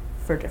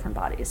for different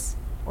bodies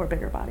or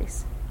bigger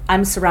bodies.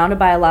 I'm surrounded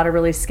by a lot of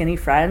really skinny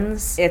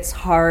friends. It's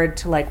hard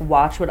to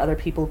watch what other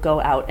people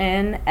go out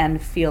in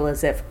and feel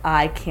as if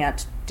I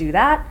can't do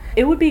that.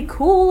 It would be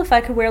cool if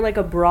I could wear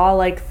a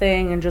bra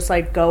thing and just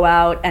go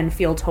out and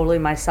feel totally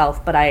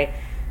myself, but I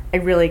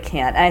really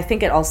can't. And I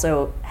think it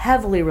also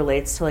heavily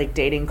relates to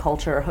dating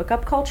culture or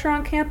hookup culture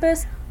on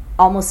campus.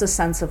 Almost a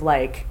sense of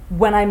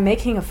when I'm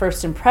making a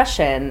first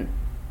impression,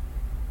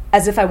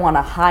 as if I want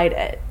to hide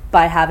it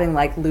by having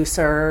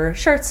looser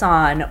shirts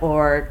on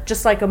or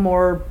just a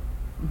more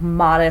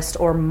modest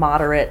or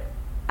moderate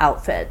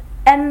outfit.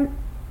 And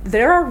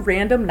there are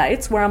random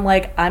nights where I'm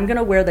I'm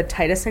gonna wear the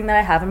tightest thing that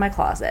I have in my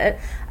closet.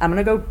 I'm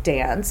gonna go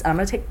dance. I'm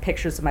gonna take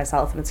pictures of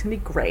myself, and it's gonna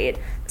be great.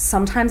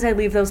 Sometimes I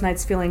leave those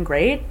nights feeling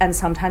great, and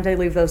sometimes I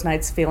leave those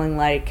nights feeling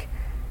like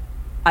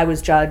I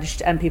was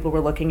judged and people were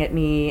looking at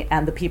me,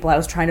 and the people I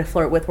was trying to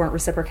flirt with weren't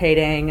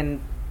reciprocating, and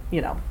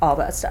all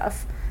that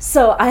stuff.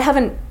 So I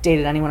haven't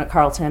dated anyone at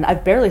Carleton.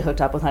 I've barely hooked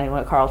up with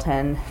anyone at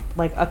Carleton,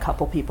 a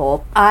couple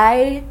people.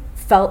 I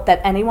felt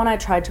that anyone I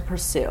tried to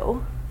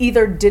pursue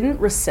either didn't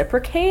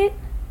reciprocate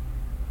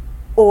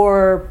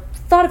or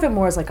thought of it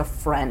more as a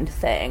friend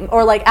thing,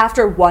 or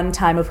after one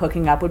time of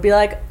hooking up would be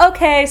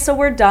okay, so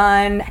we're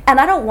done. And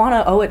I don't want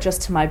to owe it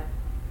just to my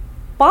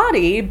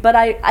body, but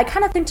I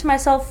kind of think to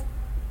myself,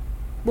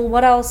 well,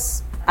 what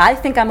else? I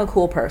think I'm a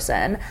cool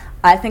person.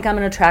 I think I'm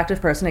an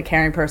attractive person, a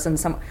caring person.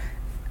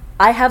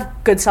 I have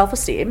good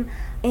self-esteem.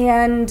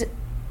 And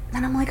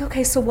then I'm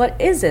okay, so what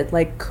is it?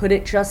 Could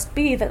it just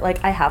be that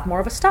I have more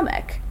of a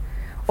stomach,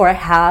 or I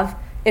have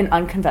an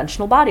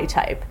unconventional body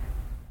type?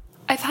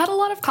 I've had a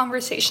lot of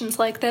conversations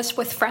like this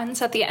with friends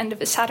at the end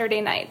of a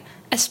Saturday night,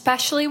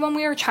 especially when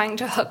we were trying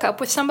to hook up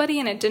with somebody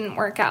and it didn't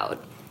work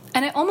out.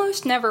 And it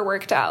almost never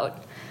worked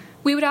out.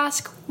 We would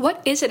ask, what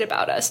is it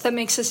about us that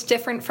makes us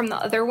different from the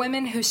other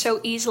women who so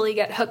easily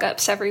get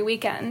hookups every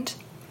weekend?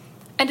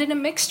 And in a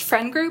mixed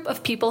friend group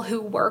of people who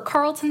were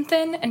Carleton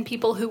thin and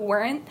people who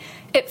weren't,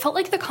 it felt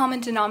like the common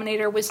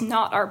denominator was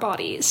not our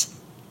bodies.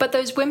 But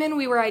those women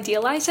we were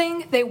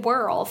idealizing, they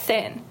were all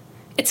thin.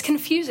 It's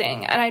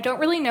confusing, and I don't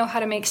really know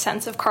how to make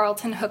sense of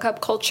Carleton hookup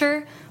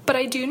culture, but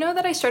I do know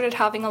that I started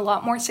having a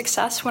lot more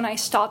success when I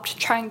stopped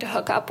trying to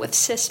hook up with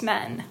cis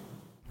men.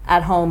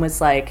 At home,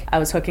 it's I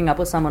was hooking up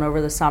with someone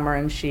over the summer,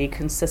 and she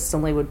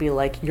consistently would be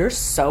you're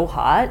so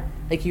hot.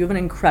 You have an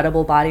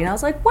incredible body. And I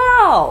was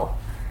wow.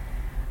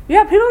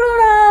 Yeah,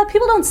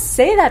 people don't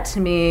say that to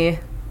me.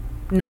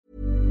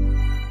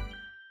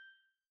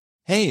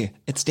 Hey,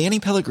 it's Danny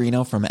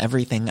Pellegrino from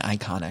Everything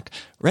Iconic.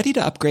 Ready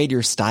to upgrade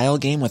your style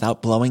game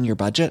without blowing your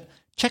budget?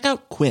 Check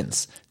out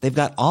Quince. They've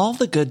got all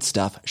the good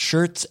stuff,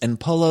 shirts and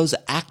polos,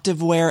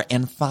 activewear,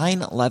 and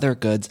fine leather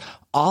goods,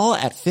 all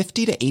at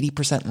 50 to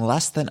 80%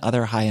 less than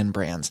other high-end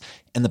brands.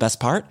 And the best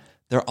part?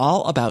 They're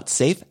all about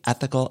safe,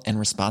 ethical, and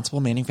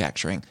responsible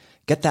manufacturing.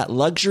 Get that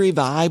luxury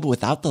vibe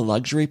without the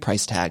luxury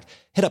price tag.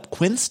 Hit up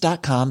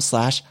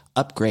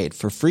quince.com/upgrade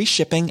for free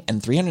shipping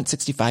and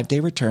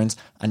 365-day returns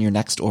on your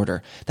next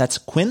order. That's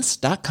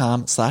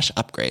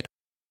quince.com/upgrade.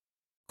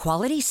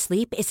 Quality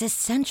sleep is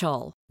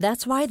essential.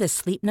 That's why the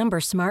Sleep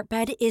Number Smart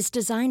Bed is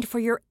designed for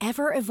your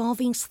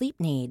ever-evolving sleep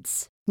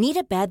needs. Need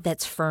a bed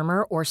that's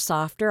firmer or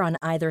softer on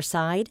either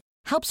side?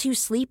 Helps you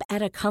sleep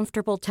at a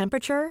comfortable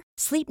temperature?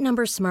 Sleep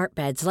Number Smart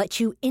Beds let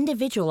you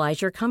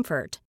individualize your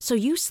comfort so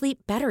you sleep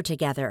better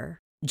together.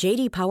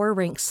 J.D. Power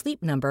ranks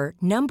Sleep Number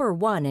number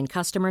 1 in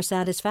customer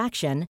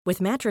satisfaction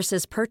with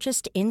mattresses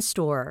purchased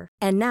in-store.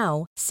 And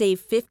now, save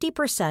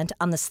 50%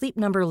 on the Sleep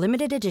Number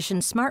Limited Edition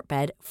Smart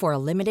Bed for a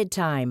limited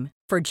time.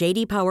 For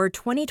J.D. Power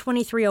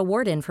 2023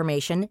 award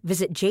information,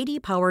 visit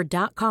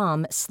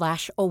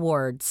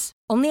jdpower.com/awards.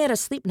 Only at a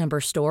Sleep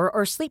Number store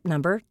or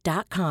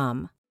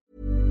sleepnumber.com.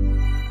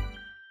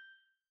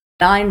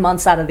 9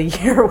 months out of the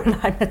year when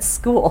I'm at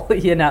school,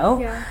 you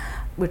know? Yeah.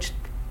 Which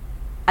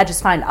I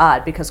just find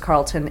odd because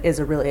Carleton is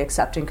a really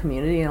accepting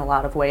community in a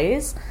lot of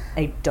ways.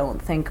 I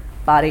don't think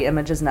body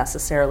image is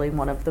necessarily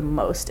one of the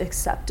most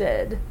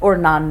accepted, or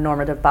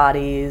non-normative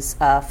bodies,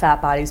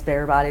 fat bodies,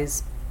 bare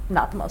bodies,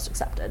 not the most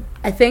accepted.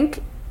 I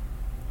think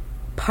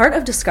part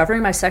of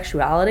discovering my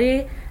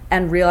sexuality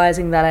and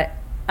realizing that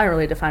I don't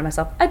really define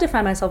myself. I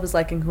define myself as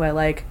liking who I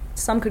like.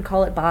 Some could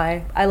call it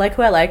bi. I like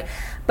who I like.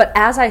 But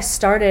as I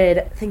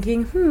started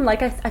thinking,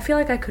 I feel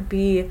like I could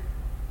be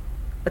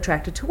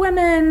attracted to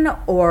women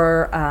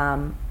or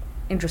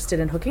interested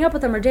in hooking up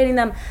with them or dating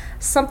them,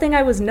 something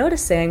I was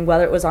noticing,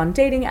 whether it was on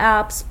dating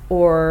apps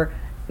or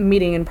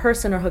meeting in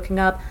person or hooking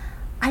up,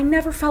 I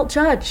never felt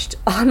judged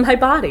on my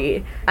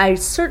body. I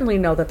certainly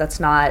know that that's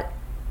not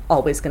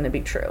always going to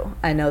be true.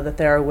 I know that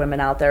there are women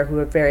out there who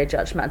are very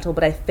judgmental,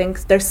 but I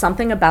think there's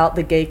something about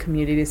the gay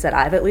communities that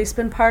I've at least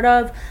been part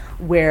of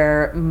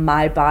where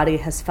my body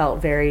has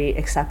felt very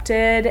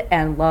accepted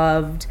and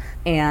loved,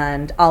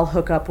 and I'll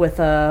hook up with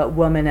a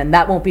woman and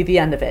that won't be the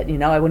end of it, you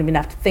know? I wouldn't even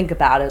have to think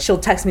about it. She'll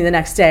text me the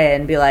next day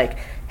and be like,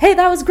 hey,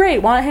 that was great,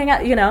 want to hang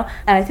out, you know?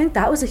 And I think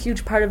that was a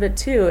huge part of it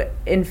too,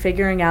 in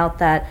figuring out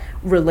that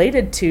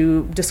related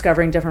to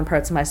discovering different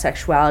parts of my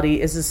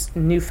sexuality is this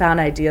newfound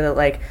idea that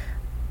like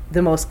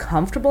the most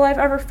comfortable I've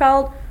ever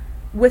felt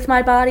with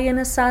my body in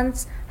a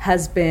sense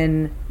has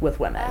been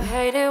with women. I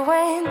hate it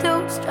when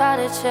dudes try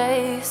to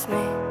chase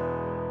me,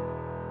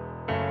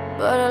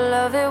 but I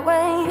love it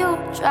when you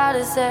try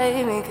to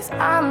save me, 'cause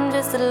I'm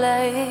just a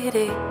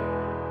lady.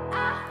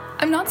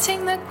 I'm not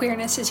saying that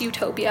queerness is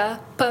utopia,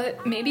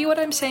 but maybe what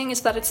I'm saying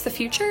is that it's the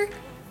future.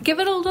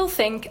 Give it a little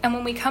think, and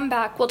when we come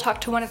back, we'll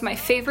talk to one of my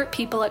favorite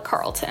people at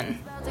Carleton.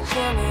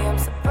 I'm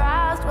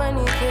surprised when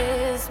you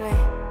kiss me.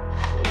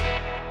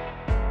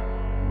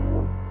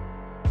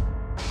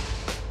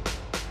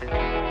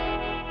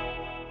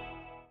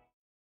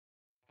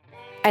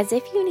 As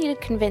if you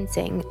needed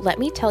convincing, let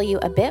me tell you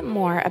a bit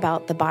more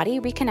about the Body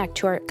Reconnect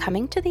Tour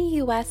coming to the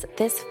US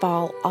this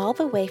fall, all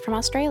the way from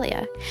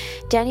Australia.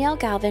 Danielle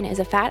Galvin is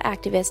a fat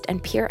activist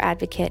and peer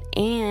advocate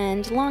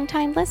and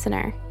longtime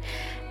listener.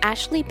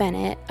 Ashley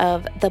Bennett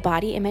of The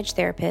Body Image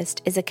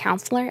Therapist is a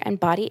counselor and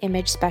body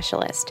image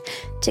specialist.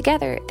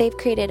 Together, they've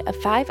created a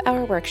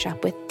 5-hour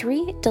workshop with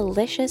 3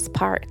 delicious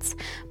parts.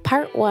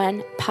 Part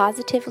 1,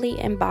 Positively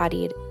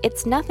Embodied.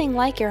 It's nothing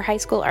like your high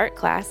school art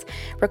class.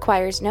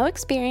 Requires no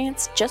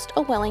experience, just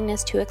a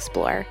willingness to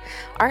explore.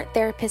 Art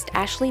therapist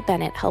Ashley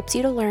Bennett helps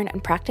you to learn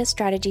and practice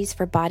strategies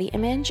for body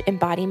image,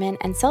 embodiment,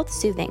 and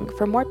self-soothing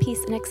for more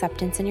peace and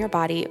acceptance in your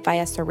body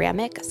via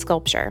ceramic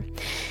sculpture.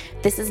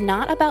 This is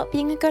not about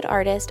being a good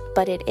artist,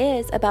 but it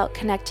is about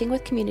connecting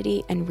with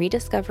community and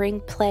rediscovering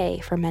play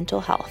for mental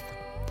health.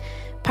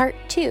 Part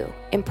 2,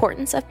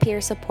 Importance of Peer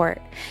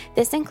Support.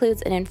 This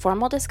includes an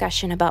informal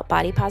discussion about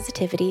body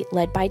positivity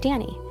led by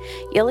Danny.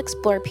 You'll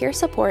explore peer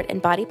support in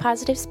body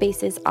positive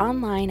spaces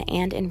online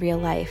and in real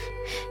life.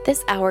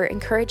 This hour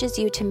encourages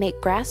you to make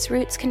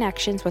grassroots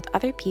connections with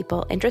other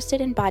people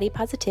interested in body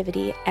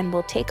positivity and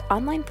will take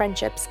online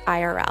friendships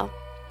IRL.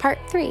 Part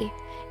 3,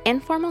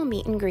 Informal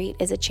Meet and Greet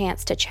is a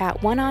chance to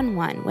chat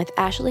one-on-one with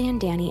Ashley and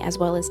Danny, as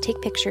well as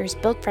take pictures,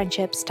 build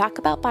friendships, talk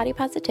about body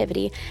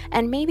positivity,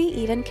 and maybe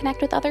even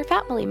connect with other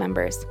family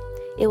members.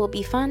 It will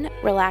be fun,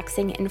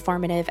 relaxing,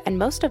 informative, and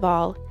most of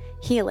all,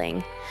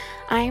 healing.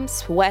 I'm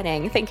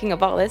sweating thinking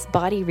of all this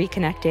body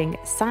reconnecting.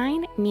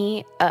 Sign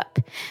me up.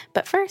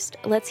 But first,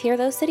 let's hear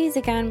those cities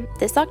again.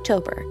 This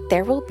October,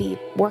 there will be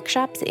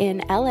workshops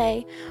in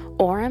LA,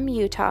 Orem,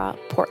 Utah,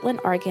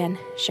 Portland, Oregon,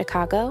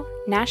 Chicago,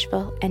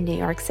 Nashville, and New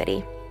York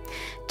City.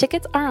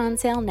 Tickets are on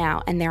sale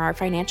now, and there are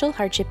financial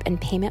hardship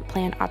and payment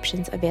plan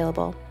options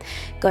available.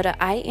 Go to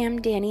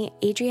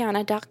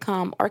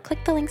IamDannyAdriana.com or click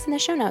the links in the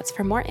show notes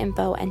for more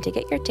info and to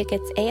get your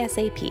tickets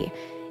ASAP.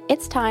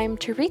 It's time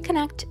to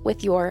reconnect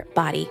with your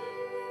body.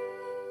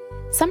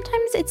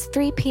 Sometimes it's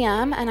 3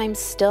 p.m. and I'm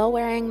still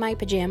wearing my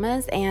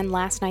pajamas and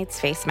last night's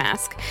face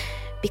mask.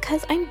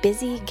 Because I'm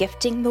busy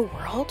gifting the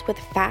world with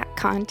fat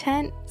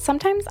content,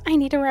 sometimes I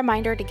need a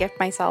reminder to gift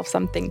myself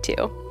something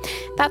too.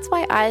 That's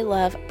why I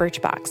love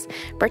Birchbox.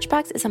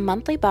 Birchbox is a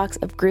monthly box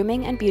of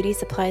grooming and beauty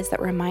supplies that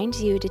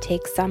reminds you to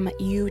take some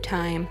you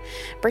time.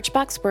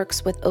 Birchbox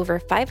works with over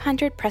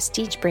 500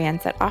 prestige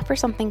brands that offer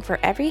something for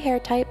every hair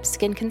type,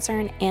 skin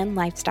concern, and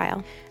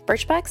lifestyle.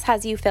 Birchbox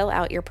has you fill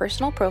out your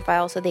personal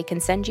profile so they can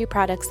send you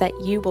products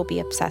that you will be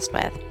obsessed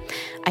with.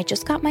 I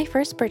just got my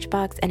first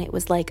Birchbox and it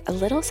was like a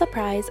little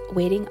surprise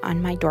waiting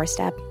on my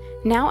doorstep.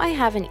 Now I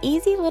have an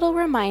easy little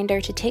reminder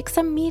to take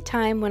some me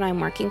time when I'm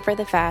working for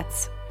the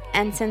Fats.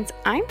 And since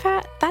I'm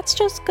fat, that's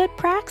just good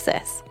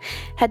praxis.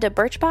 Head to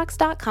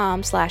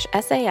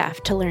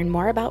birchbox.com/SAF to learn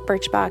more about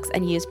Birchbox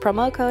and use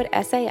promo code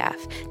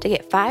SAF to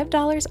get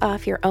 $5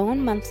 off your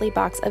own monthly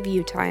box of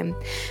you time.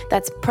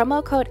 That's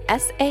promo code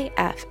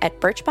SAF at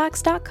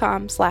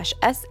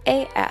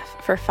birchbox.com/SAF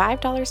for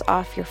 $5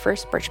 off your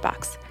first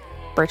Birchbox.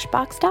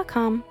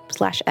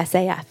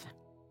 birchbox.com/SAF.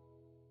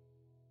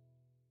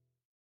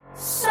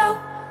 So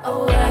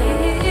away.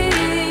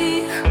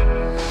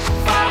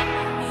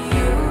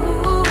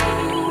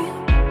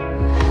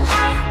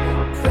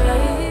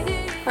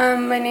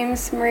 My name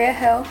is Maria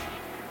Hill.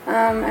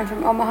 I'm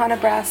from Omaha,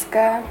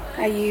 Nebraska.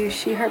 I use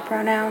she, her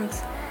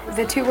pronouns.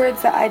 The two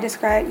words that I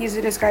use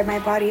to describe my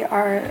body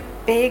are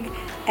big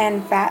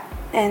and fat,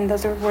 and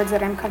those are words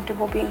that I'm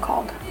comfortable being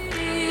called.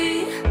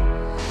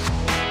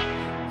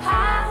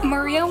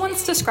 Maria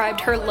once described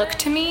her look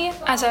to me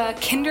as a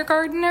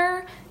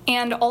kindergartner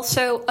and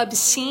also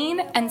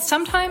obscene and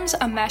sometimes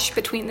a mesh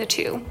between the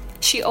two.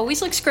 She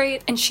always looks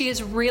great, and she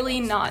is really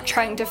not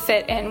trying to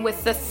fit in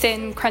with the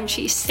thin,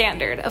 crunchy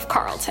standard of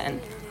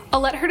Carlton. I'll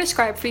let her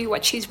describe for you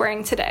what she's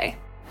wearing today.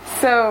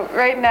 So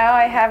right now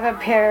I have a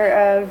pair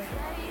of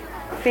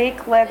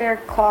fake leather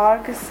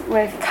clogs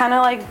with kind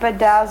of like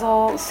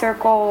bedazzle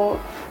circle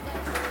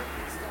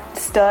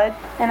stud,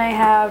 and I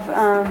have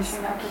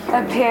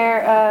a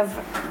pair of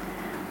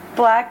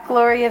black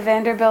Gloria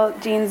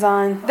Vanderbilt jeans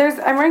on.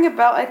 I'm wearing a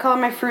belt. I call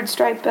it my fruit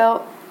stripe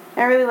belt.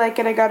 I really like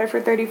it. I got it for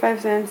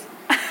 35 cents.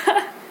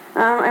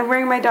 I'm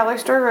wearing my dollar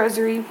store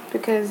rosary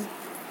because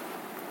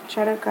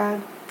shout out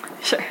God.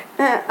 Sure.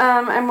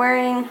 I'm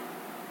wearing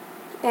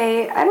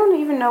I don't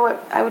even know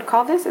what I would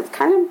call this.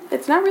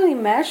 It's not really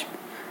mesh.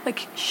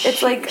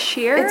 It's like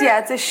sheer?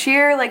 It's a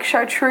sheer like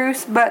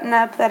chartreuse button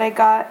up that I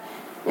got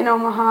in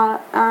Omaha.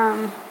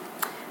 I'm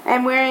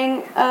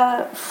wearing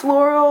a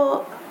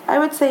floral, I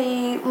would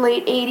say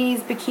late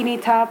 80s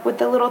bikini top with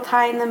the little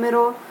tie in the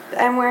middle.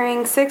 I'm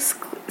wearing six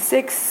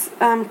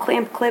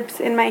clamp clips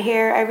in my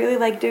hair. I really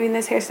like doing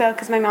this hairstyle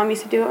because my mom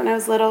used to do it when I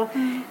was little.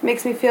 It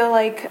makes me feel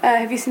like,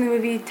 have you seen the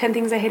movie 10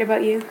 Things I Hate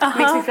About You? It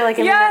makes me feel like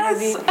I'm in that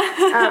movie.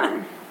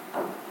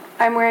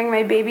 I'm wearing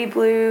my baby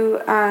blue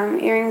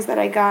earrings that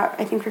I got,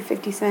 I think, for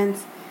 50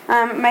 cents.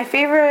 My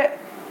favorite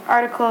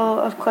article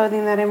of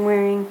clothing that I'm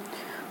wearing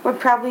would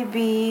probably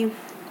be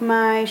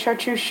my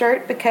chartreuse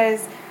shirt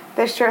because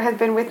this shirt has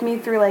been with me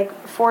through like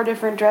 4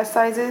 different dress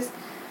sizes.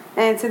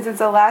 And since it's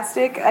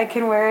elastic, I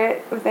can wear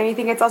it with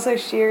anything. It's also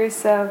sheer,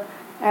 so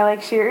I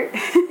like sheer.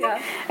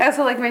 Yeah. I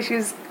also like my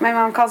shoes. My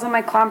mom calls them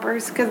my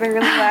clompers because they're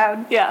really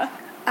loud. Yeah.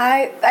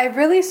 I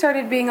really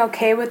started being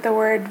okay with the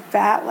word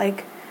fat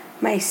like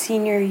my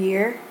senior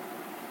year.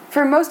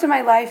 For most of my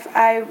life,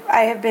 I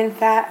have been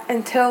fat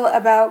until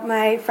about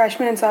my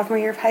freshman and sophomore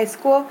year of high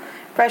school.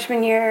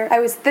 Freshman year, I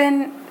was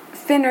thinner,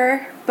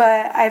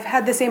 but I've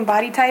had the same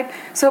body type.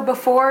 So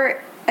before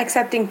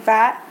accepting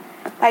fat,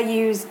 I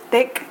used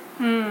thick.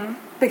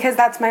 Because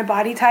that's my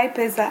body type,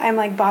 is that I'm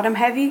like bottom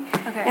heavy.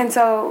 Okay. And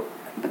so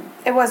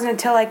it wasn't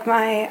until like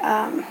my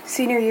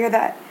senior year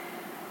that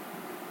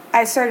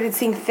I started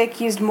seeing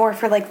thick used more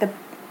for like the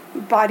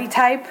body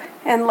type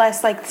and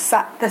less like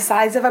the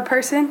size of a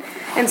person.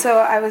 And so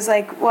I was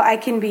like, well, I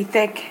can be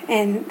thick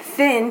and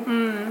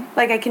thin.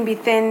 Like I can be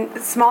thin,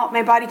 small,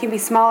 my body can be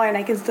smaller and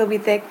I can still be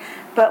thick,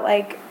 but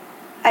like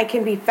I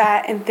can be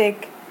fat and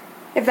thick,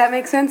 if that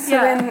makes sense. Yeah.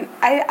 So then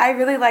I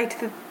really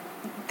liked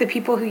the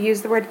people who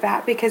used the word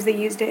fat because they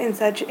used it in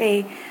such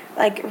a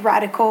like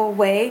radical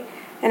way,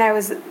 and I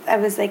was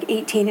like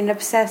 18 and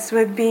obsessed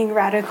with being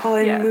radical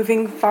and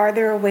moving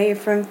farther away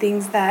from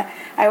things that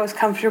words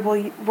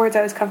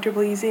I was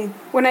comfortable using.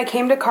 When I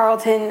came to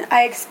Carlton,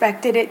 I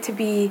expected it to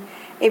be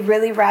a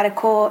really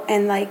radical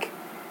and like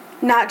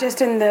not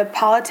just in the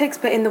politics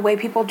but in the way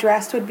people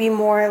dressed would be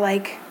more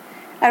like,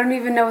 I don't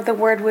even know what the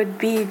word would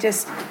be,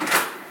 just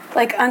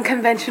like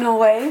unconventional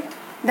way.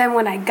 Then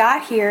when I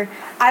got here,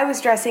 I was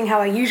dressing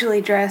how I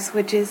usually dress,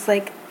 which is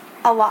like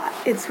a lot.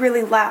 It's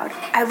really loud.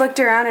 I looked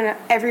around and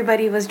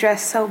everybody was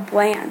dressed so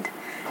bland.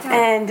 Yeah.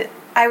 And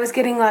I was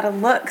getting a lot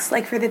of looks,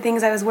 like for the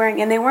things I was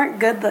wearing, and they weren't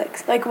good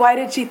looks. Like, why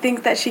did she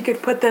think that she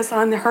could put this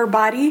on her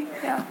body?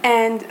 Yeah.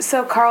 And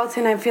so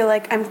Carlton, I feel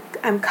like I'm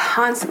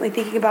constantly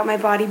thinking about my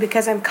body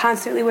because I'm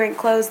constantly wearing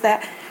clothes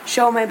that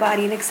show my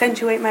body and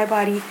accentuate my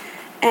body.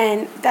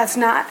 And it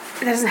doesn't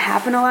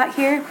happen a lot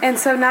here. And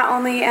so not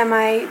only am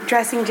I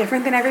dressing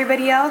different than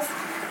everybody else,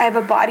 I have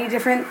a body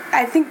different.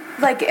 I think,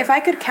 like, if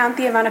I could count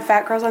the amount of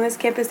fat girls on this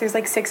campus, there's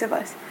like 6 of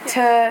us.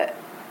 To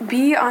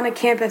be on a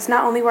campus,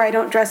 not only where I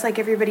don't dress like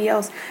everybody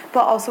else,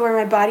 but also where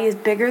my body is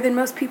bigger than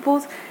most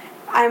people's,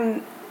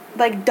 I'm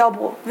like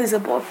double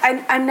visible.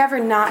 I'm never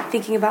not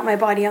thinking about my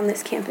body on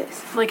this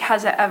campus. Like,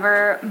 has it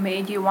ever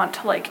made you want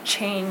to like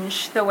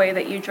change the way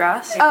that you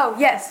dress? Oh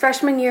yes,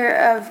 freshman year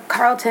of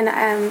Carlton,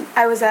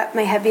 I was at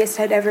my heaviest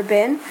I'd ever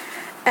been,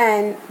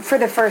 and for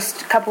the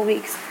first couple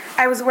weeks.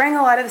 I was wearing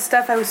a lot of the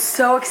stuff I was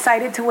so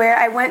excited to wear.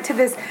 I went to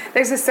there's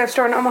this thrift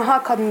store in Omaha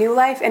called New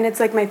Life, and it's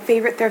like my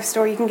favorite thrift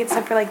store. You can get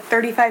stuff for like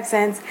 35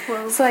 cents.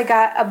 Whoa. So I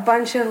got a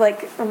bunch of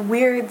like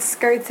weird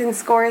skirts and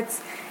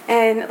skirts,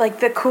 and like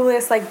the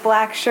coolest like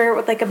black shirt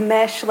with like a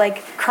mesh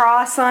like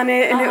cross on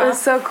it, and it was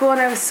so cool,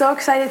 and I was so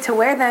excited to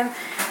wear them.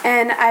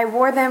 And I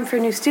wore them for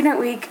New Student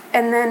Week,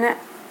 and then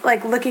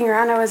like looking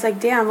around, I was like,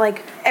 damn,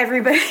 like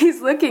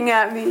everybody's looking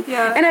at me.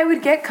 Yeah. And I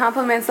would get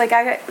compliments. Like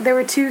there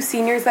were 2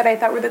 seniors that I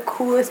thought were the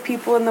coolest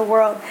people in the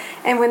world,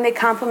 and when they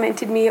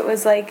complimented me, it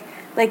was like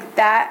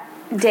that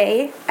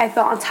day I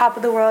felt on top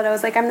of the world. I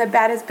was like, I'm the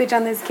baddest bitch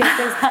on this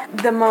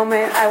campus. The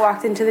moment I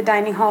walked into the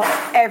dining hall,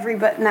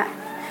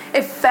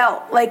 it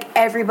felt like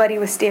everybody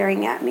was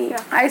staring at me.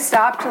 Yeah. I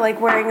stopped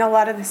like wearing a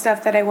lot of the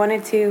stuff that I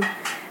wanted to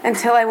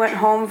until I went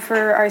home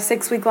for our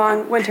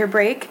 6-week-long winter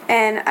break,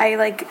 and I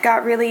like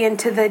got really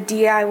into the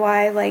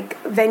DIY like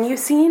venue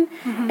scene,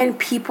 and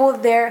people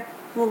there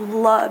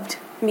loved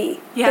me.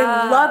 Yeah.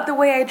 They loved the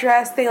way I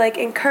dressed. They like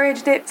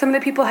encouraged it. Some of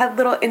the people had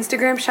little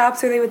Instagram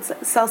shops where they would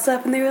sell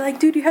stuff, and they were like,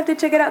 dude, you have to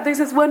check it out. There's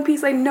this one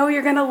piece I know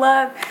you're gonna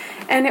love.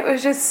 And it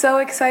was just so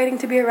exciting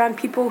to be around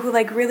people who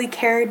like really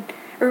cared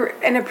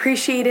and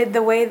appreciated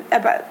the way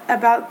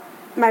about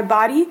my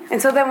body.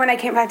 And so then when I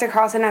came back to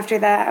Carleton after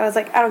that, I was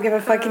like, I don't give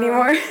a fuck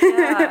anymore.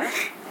 Yeah.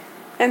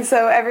 And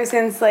so ever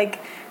since like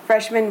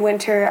freshman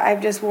winter,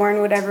 I've just worn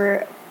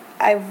whatever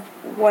I've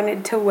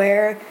wanted to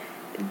wear,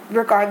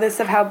 regardless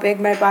of how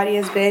big my body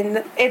has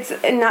been. It's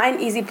not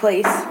an easy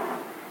place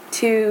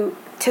to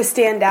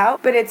stand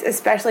out, but it's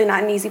especially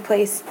not an easy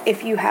place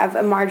if you have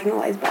a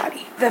marginalized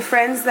body. The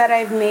friends that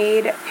I've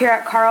made here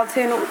at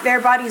Carleton, their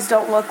bodies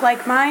don't look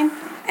like mine,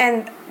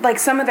 and like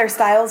some of their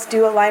styles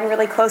do align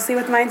really closely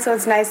with mine, so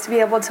it's nice to be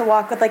able to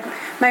walk with like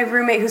my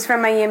roommate who's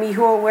from Miami,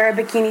 who will wear a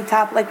bikini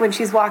top like when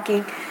she's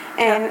walking,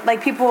 and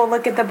like people will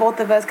look at the both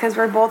of us because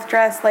we're both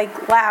dressed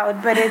like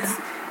loud, but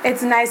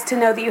it's nice to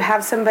know that you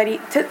have somebody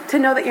to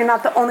know that you're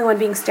not the only one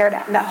being stared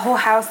at. That whole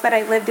house that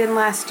I lived in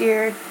last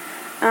year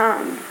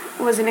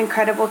was an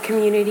incredible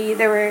community.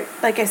 There were,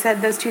 like I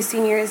said, those 2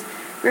 seniors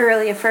were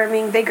really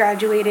affirming. They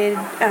graduated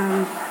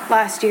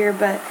last year,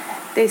 but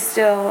they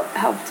still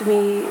helped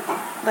me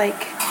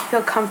like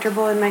feel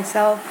comfortable in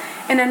myself.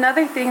 And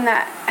another thing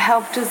that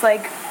helped is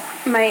like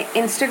my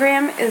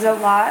Instagram is a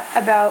lot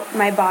about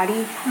my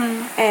body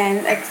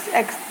and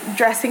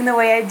dressing the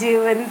way I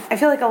do, and I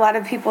feel like a lot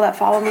of people that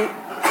follow me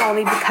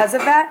because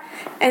of that.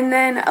 And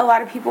then a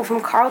lot of people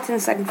from Carleton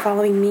started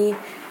following me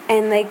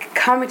and like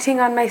commenting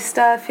on my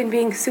stuff and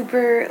being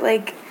super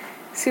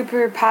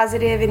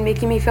positive and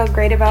making me feel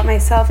great about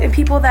myself, and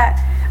people that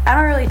I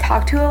don't really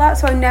talk to a lot,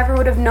 so I never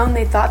would have known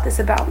they thought this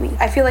about me.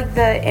 I feel like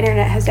the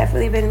internet has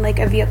definitely been like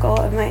a vehicle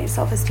of my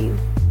self-esteem.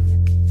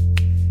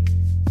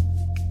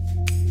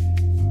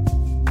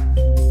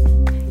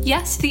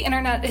 Yes, the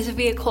internet is a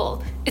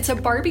vehicle. It's a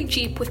Barbie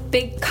Jeep with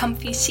big,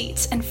 comfy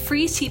seats and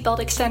free seatbelt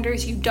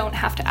extenders you don't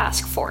have to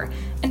ask for.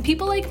 And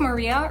people like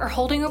Maria are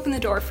holding open the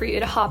door for you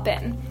to hop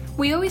in.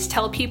 We always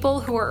tell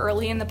people who are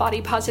early in the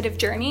body positive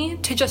journey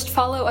to just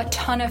follow a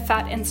ton of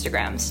fat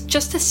Instagrams,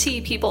 just to see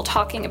people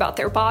talking about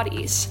their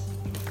bodies.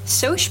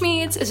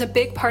 Sochmeds is a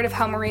big part of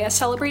how Maria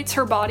celebrates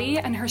her body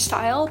and her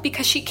style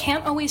because she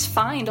can't always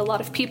find a lot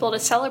of people to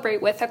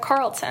celebrate with at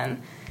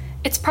Carleton.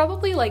 It's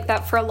probably like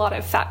that for a lot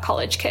of fat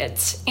college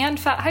kids and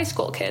fat high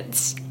school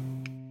kids.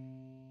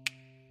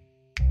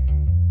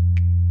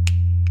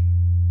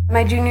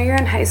 My junior year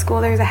in high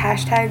school, there was a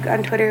hashtag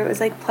on Twitter. It was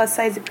like plus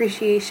size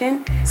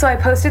appreciation. So I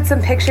posted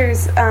some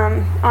pictures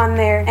on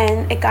there,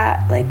 and it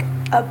got like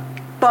a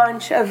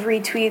bunch of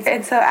retweets.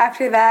 And so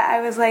after that,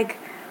 I was like,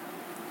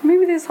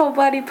 maybe this whole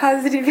body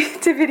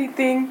positivity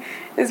thing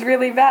is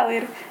really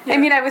valid. Yeah. I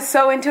mean, I was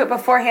so into it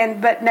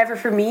beforehand, but never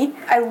for me.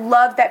 I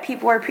love that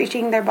people were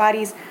appreciating their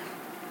bodies,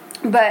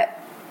 but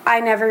I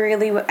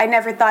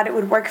never thought it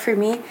would work for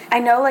me. I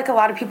know like a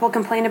lot of people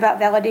complain about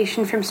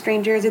validation from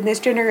strangers in this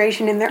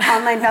generation and their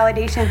online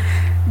validation,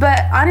 but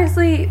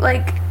honestly,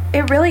 like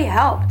it really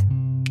helped.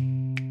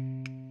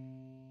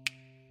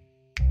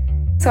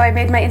 So I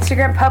made my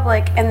Instagram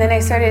public, and then I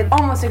started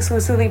almost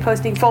exclusively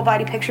posting full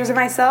body pictures of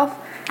myself.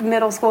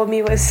 Middle school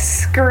me was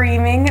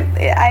screaming.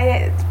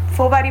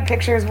 Full body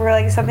pictures were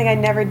like something I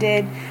never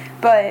did,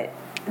 but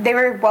they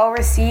were well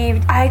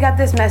received. I got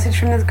this message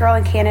from this girl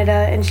in Canada,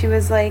 and she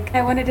was like,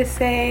 I wanted to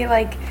say,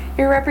 like,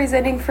 you're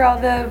representing for all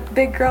the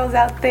big girls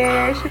out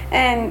there.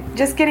 And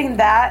just getting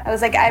that, I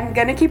was like, I'm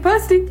gonna keep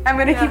posting. I'm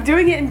gonna keep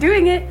doing it and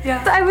doing it.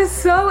 Yeah. So I was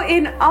so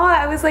in awe.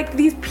 I was like,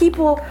 these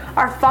people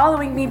are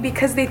following me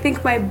because they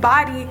think my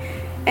body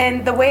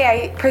and the way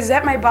I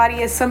present my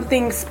body is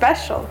something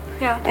special.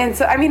 Yeah. And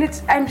so, I mean, it's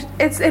an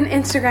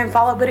Instagram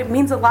follow, but it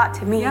means a lot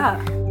to me. Yeah.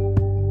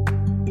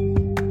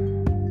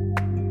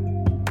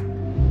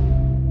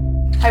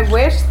 I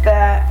wish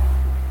that,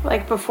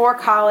 like, before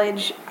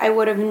college, I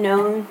would have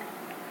known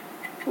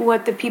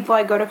what the people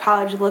I go to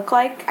college look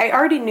like. I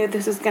already knew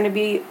this was going to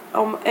be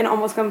an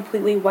almost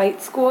completely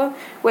white school,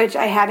 which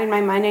I had in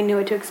my mind. I knew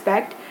what to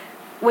expect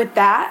with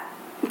that,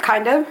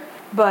 kind of.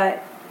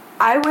 But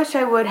I wish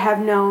I would have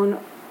known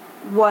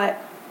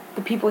what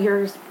the people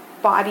here's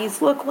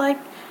bodies look like,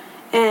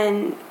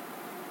 and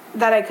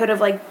that I could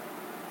have, like,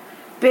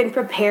 been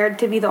prepared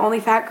to be the only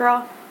fat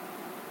girl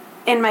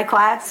in my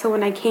class, so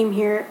when I came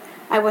here,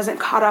 I wasn't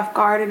caught off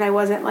guard and I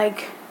wasn't,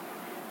 like,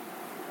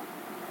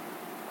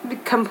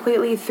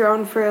 completely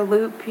thrown for a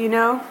loop, you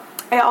know?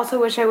 I also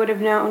wish I would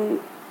have known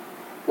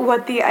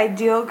what the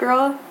ideal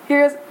girl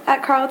here is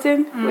at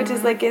Carleton, which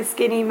is, like, a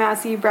skinny,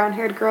 mousy,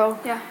 brown-haired girl.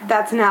 Yeah.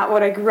 That's not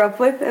what I grew up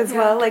with as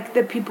well. Like,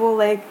 the people,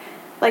 like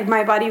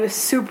my body was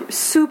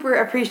super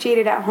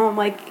appreciated at home,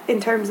 like,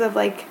 in terms of,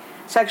 like,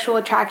 sexual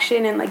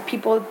attraction and, like,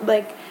 people,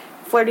 like,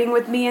 flirting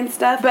with me and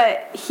stuff.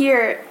 But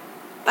here,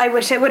 I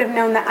wish I would have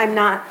known that I'm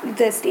not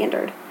the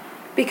standard,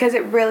 because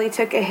it really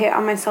took a hit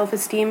on my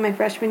self-esteem my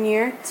freshman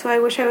year. So I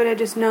wish I would have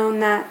just known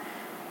that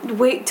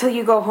wait till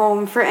you go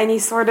home for any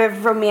sort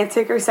of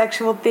romantic or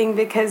sexual thing,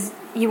 because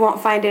you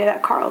won't find it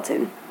at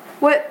Carleton.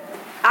 What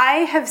I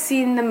have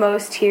seen the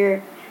most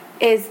here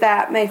is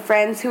that my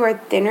friends who are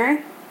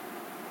thinner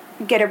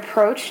get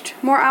approached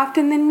more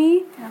often than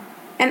me,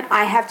 and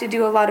I have to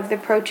do a lot of the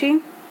approaching,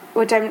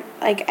 which I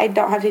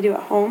don't have to do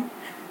at home.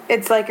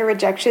 It's like a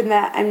rejection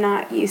that I'm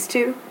not used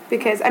to,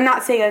 because I'm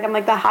not saying like I'm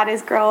like the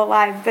hottest girl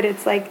alive, but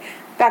it's like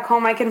back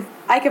home I can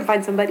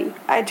find somebody.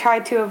 I try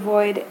to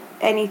avoid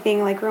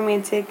anything like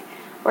romantic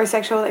or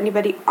sexual with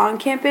anybody on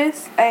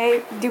campus.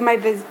 I do my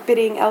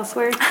bidding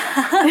elsewhere.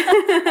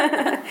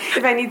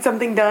 If I need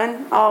something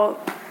done, I'll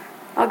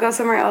go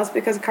somewhere else,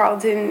 because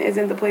Carleton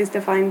isn't the place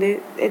to find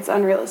it. It's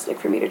unrealistic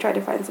for me to try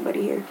to find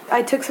somebody here.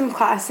 I took some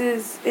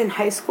classes in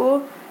high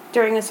school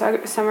during a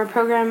summer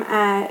program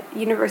at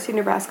University of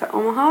Nebraska,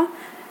 Omaha,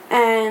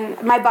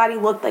 and my body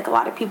looked like a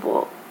lot of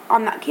people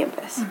on that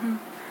campus.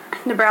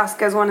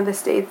 Nebraska is one of the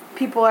states.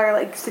 People are,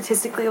 like,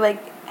 statistically,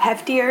 like,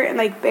 heftier and,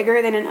 like,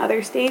 bigger than in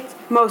other states.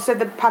 Most of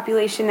the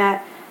population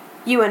at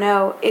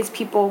UNO is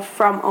people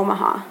from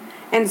Omaha.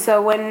 And so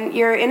when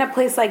you're in a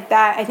place like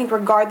that, I think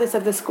regardless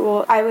of the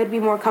school, I would be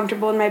more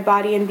comfortable in my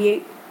body and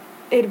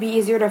it'd be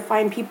easier to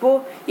find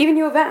people, even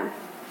U of M.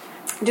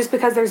 Just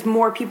because there's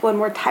more people and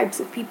more types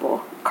of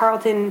people.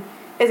 Carleton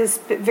is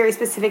a very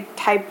specific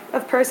type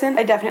of person.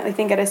 I definitely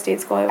think at a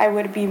state school I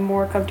would be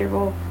more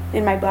comfortable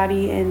in my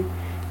body, and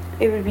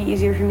it would be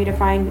easier for me to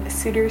find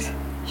suitors.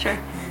 Sure.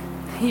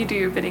 You do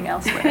your bidding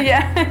elsewhere.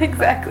 Yeah,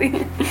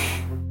 exactly.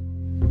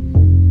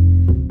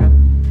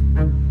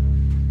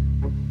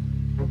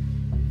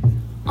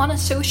 On a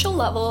social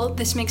level,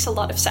 this makes a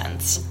lot of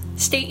sense.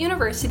 State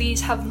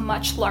universities have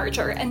much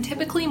larger and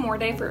typically more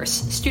diverse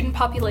student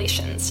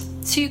populations,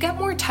 so you get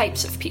more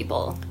types of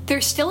people.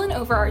 There's still an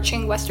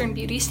overarching Western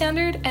beauty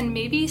standard and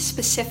maybe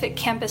specific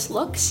campus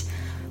looks,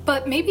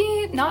 but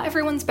maybe not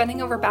everyone's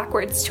bending over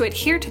backwards to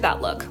adhere to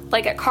that look,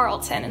 like at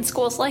Carleton and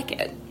schools like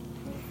it.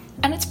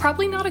 And it's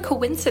probably not a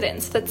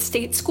coincidence that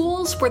state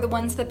schools were the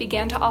ones that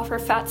began to offer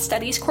fat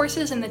studies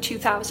courses in the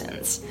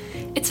 2000s.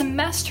 It's a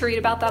mess to read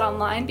about that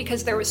online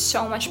because there was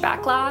so much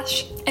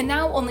backlash, and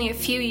now only a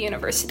few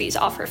universities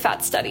offer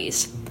fat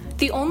studies.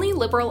 The only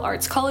liberal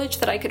arts college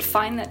that I could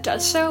find that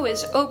does so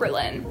is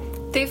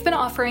Oberlin. They've been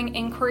offering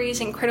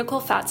inquiries in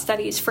critical fat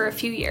studies for a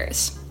few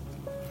years.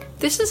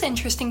 This is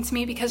interesting to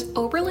me because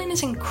Oberlin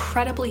is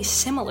incredibly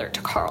similar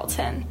to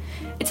Carleton.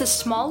 It's a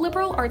small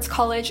liberal arts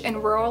college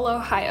in rural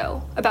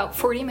Ohio, about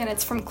 40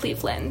 minutes from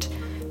Cleveland.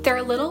 There are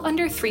a little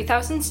under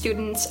 3,000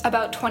 students,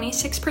 about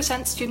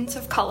 26% students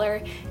of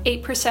color,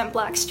 8%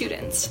 black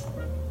students.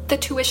 The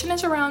tuition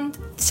is around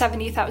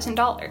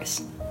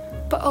 $70,000.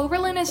 But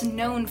Oberlin is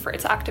known for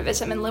its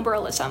activism and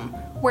liberalism,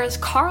 whereas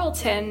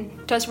Carleton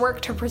does work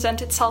to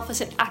present itself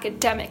as an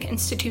academic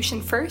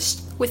institution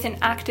first, with an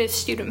active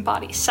student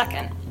body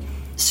second.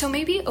 So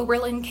maybe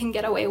Oberlin can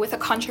get away with a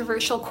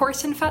controversial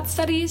course in fat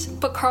studies,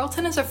 but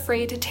Carleton is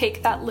afraid to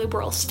take that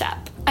liberal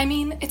step. I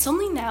mean, it's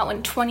only now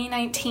in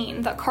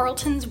 2019 that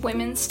Carleton's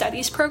Women's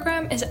Studies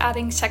program is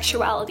adding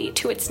sexuality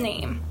to its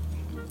name.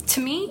 To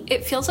me,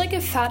 it feels like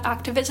if fat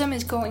activism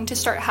is going to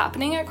start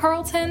happening at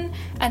Carleton,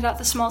 and at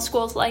the small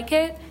schools like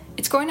it,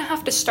 it's going to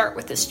have to start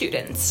with the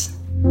students.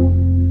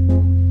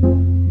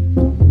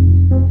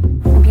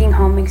 Being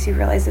home makes you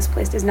realize this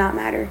place does not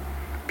matter.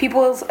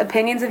 People's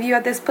opinions of you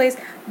at this place,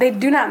 they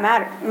do not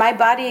matter. My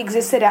body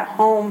existed at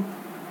home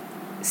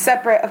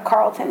separate of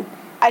Carleton.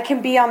 I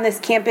can be on this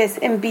campus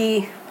and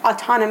be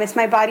autonomous.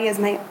 My body is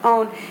my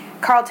own.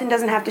 Carleton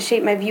doesn't have to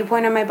shape my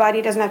viewpoint on my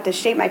body, doesn't have to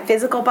shape my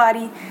physical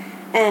body.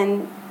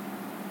 And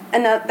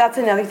that's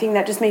another thing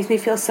that just makes me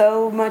feel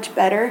so much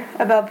better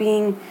about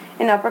being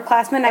an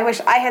upperclassman. I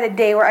wish I had a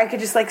day where I could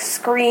just, like,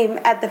 scream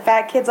at the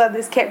fat kids on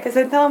this campus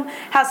and tell them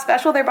how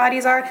special their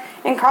bodies are,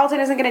 and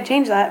Carleton isn't going to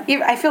change that.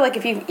 I feel like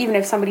even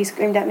if somebody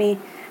screamed at me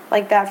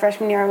like that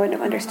freshman year, I wouldn't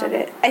have understood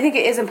it. I think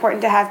it is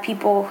important to have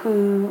people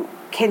who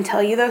can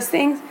tell you those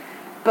things,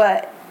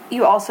 but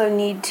you also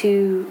need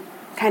to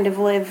kind of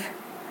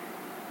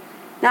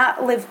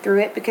not live through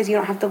it, because you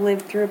don't have to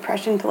live through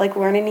oppression to, like,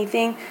 learn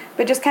anything,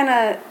 but just kind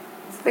of,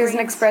 there's an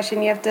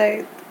expression, you have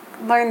to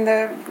learn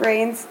the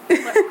reins.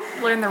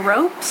 Learn the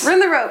ropes? Learn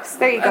the ropes.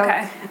 There you go.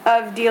 Okay.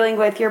 Of dealing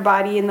with your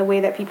body in the way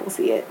that people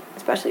see it,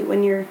 especially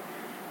when you're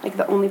like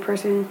the only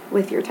person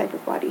with your type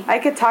of body. I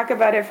could talk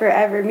about it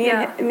forever. Me,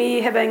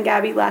 Hiba, and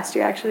Gabby last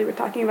year actually were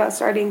talking about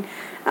starting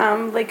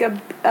like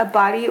a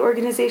body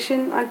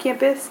organization on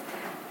campus,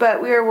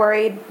 but we were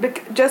worried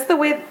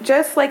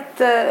just like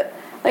the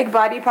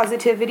body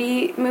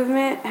positivity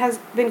movement has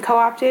been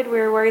co-opted. We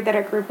were worried that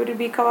our group would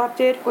be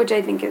co-opted, which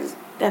I think is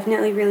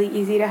definitely really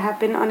easy to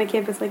happen on a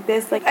campus like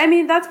this. Like, I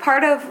mean, that's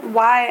part of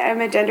why I'm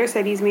a gender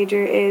studies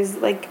major, is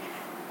like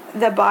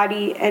the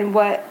body and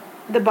what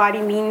the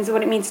body means,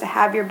 what it means to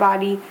have your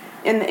body,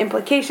 and the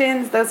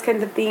implications, those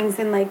kinds of things,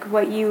 and like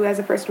what you as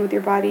a person with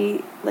your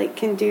body like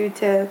can do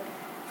to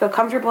feel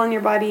comfortable in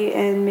your body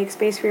and make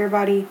space for your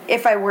body.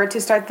 If I were to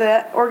start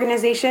the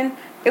organization,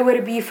 it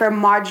would be for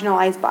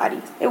marginalized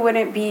bodies. It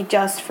wouldn't be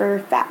just for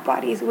fat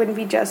bodies. It wouldn't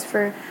be just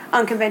for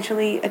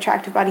unconventionally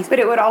attractive bodies. But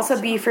it would also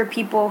be for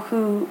people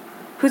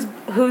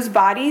whose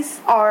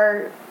bodies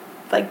are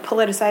like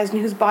politicized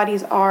and whose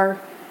bodies are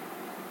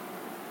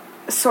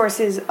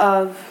sources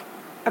of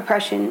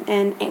oppression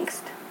and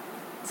angst.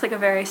 It's like a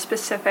very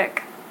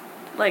specific,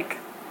 like,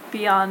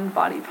 beyond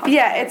body positivity.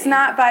 Yeah,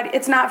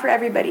 it's not for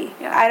everybody.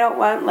 Yeah. I don't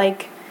want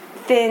like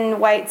thin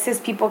white cis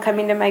people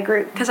coming to my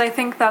group, because I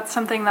think that's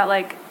something that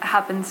like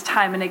happens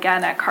time and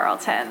again at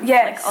Carleton.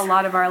 Yes. Like a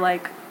lot of our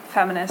like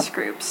feminist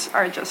groups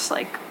are just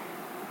like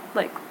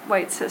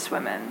white cis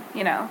women,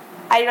 you know.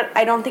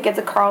 I don't think it's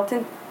a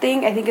Carleton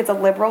thing. I think it's a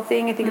liberal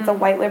thing. I think it's a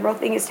white liberal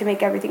thing, is to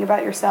make everything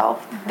about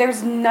yourself.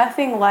 There's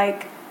nothing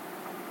like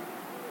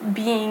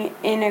being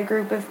in a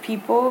group of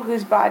people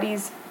whose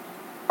bodies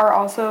are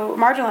also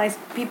marginalized,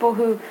 people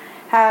who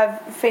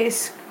have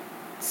face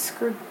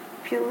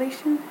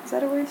scrupulation, is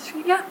that a word?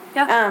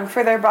 Yeah.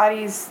 For their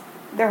bodies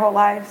their whole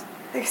lives.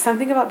 There's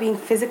something about being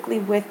physically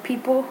with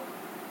people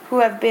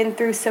who have been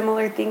through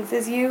similar things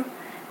as you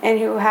and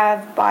who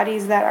have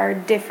bodies that are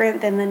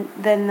different than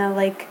the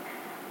like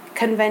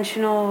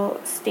conventional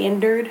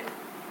standard.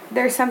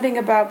 There's something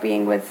about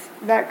being with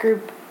that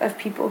group of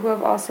people who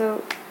have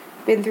also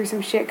been through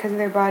some shit because of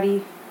their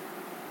body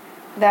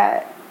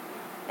that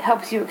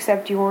helps you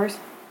accept yours.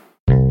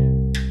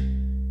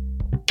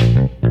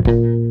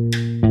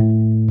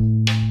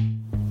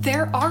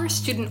 There are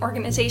student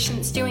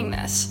organizations doing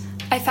this.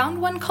 I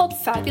found one called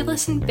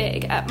Fabulous and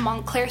Big at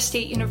Montclair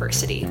State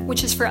University,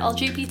 which is for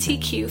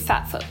LGBTQ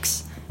fat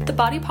folks. The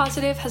Body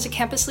Positive has a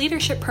campus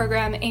leadership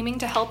program aiming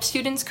to help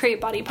students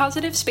create body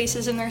positive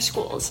spaces in their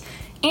schools.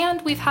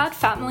 And we've had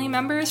family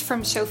members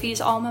from Sophie's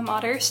alma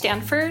mater,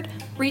 Stanford,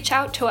 reach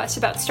out to us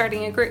about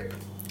starting a group.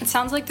 It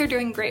sounds like they're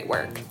doing great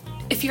work.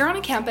 If you're on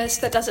a campus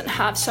that doesn't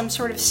have some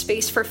sort of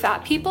space for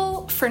fat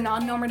people, for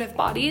non-normative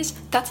bodies,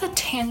 that's a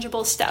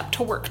tangible step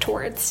to work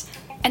towards.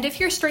 And if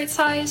you're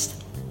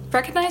straight-sized,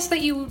 recognize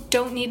that you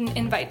don't need an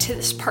invite to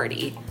this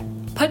party.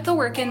 Put the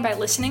work in by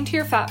listening to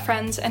your fat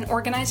friends and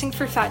organizing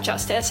for fat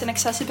justice and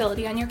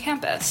accessibility on your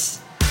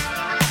campus.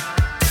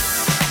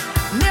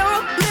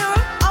 Mirror,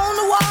 mirror on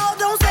the wall,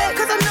 don't say it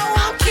 'cause I know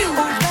I'm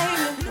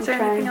cute. Is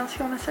there anything else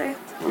you want to say?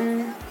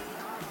 I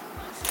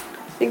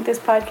think this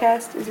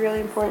podcast is really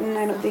important.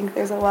 I don't think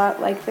there's a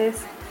lot like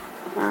this.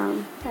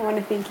 I want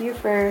to thank you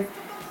for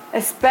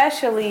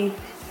especially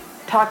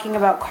talking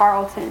about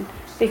Carleton,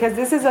 because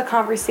this is a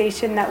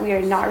conversation that we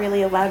are not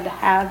really allowed to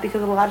have,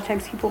 because a lot of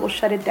times people will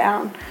shut it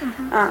down.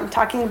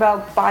 Talking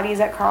about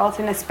bodies at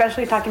Carleton,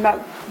 especially talking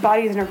about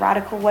bodies in a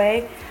radical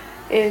way,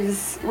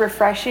 is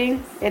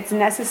refreshing. It's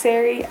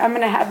necessary. I'm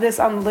going to have this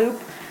on loop.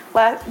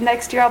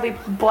 Next year I'll be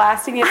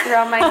blasting it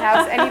throughout my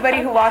house.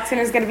 Anybody who walks in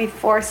is going to be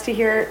forced to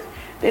hear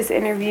this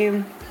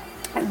interview,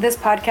 this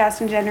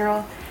podcast in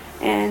general,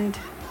 and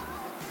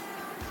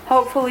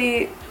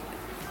hopefully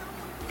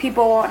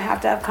people won't have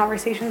to have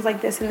conversations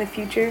like this in the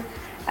future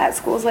at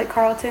schools like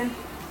Carleton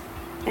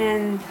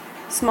and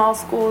small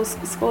schools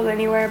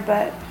anywhere.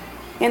 But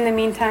in the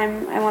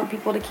meantime, I want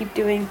people to keep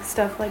doing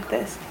stuff like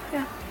this.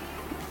 Yeah.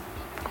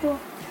 Cool.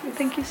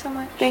 Thank you so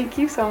much. Thank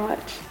you so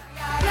much.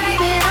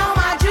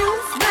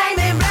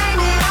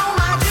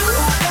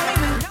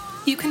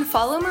 You can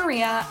follow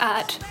Maria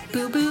at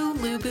Boo Boo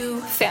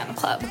Lubu Fan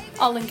Club.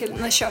 I'll link it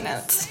in the show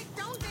notes.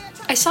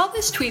 I saw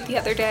this tweet the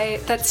other day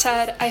that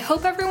said, "I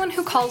hope everyone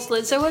who calls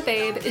Lizzo a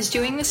babe is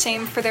doing the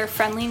same for their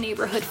friendly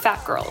neighborhood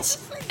fat girls."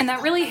 And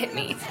that really hit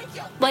me.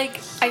 Like,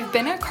 I've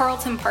been at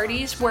Carleton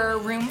parties where a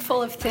room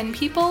full of thin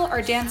people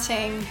are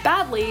dancing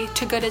badly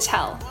to Good as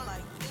Hell.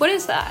 What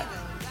is that?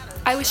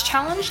 I was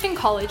challenged in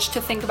college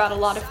to think about a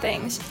lot of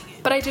things,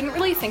 but I didn't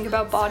really think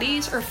about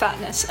bodies or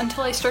fatness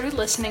until I started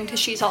listening to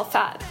She's All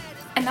Fat.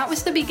 And that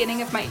was the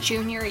beginning of my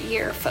junior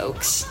year,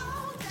 folks.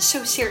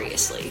 So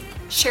seriously,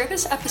 share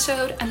this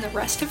episode and the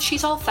rest of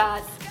She's All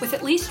Fat with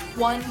at least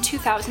one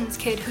 2000s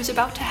kid who's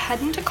about to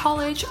head into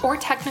college or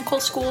technical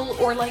school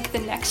or like the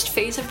next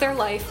phase of their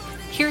life.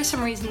 Here are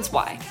some reasons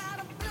why.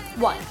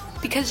 1,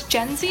 because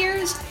Gen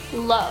Zers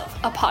love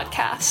a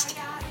podcast.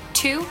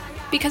 2,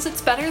 because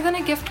it's better than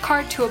a gift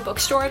card to a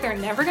bookstore they're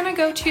never gonna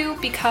go to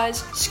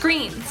because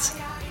screens.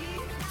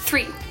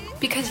 3,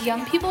 because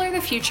young people are the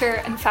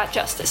future and fat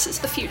justice is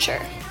the future.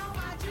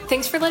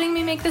 Thanks for letting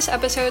me make this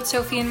episode,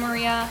 Sophie and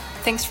Maria.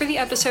 Thanks for the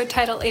episode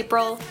title,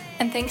 April.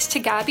 And thanks to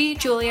Gabby,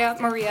 Julia,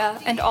 Maria,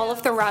 and all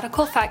of the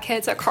radical fat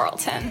kids at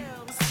Carleton.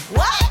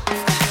 What?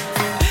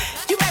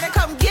 You better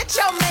come get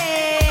your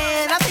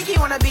man. I think he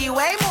wanna be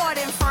way more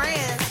than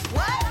friends.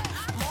 What?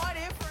 More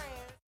than friends.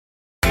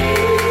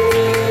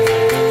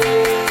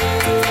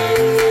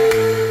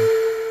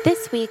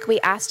 This week, we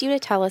asked you to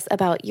tell us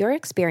about your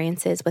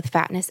experiences with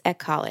fatness at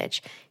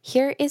college.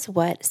 Here is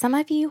what some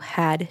of you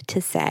had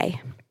to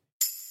say.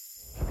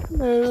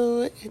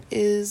 Hello, it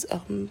is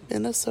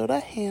Minnesota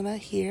Hannah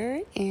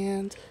here,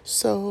 and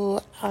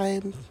so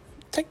I'm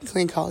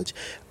technically in college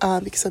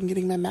because I'm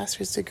getting my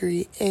master's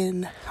degree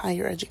in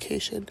higher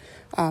education,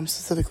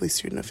 specifically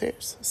student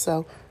affairs.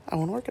 So I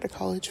want to work at a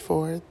college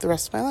for the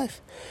rest of my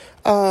life.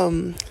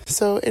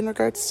 So in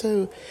regards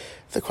to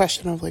the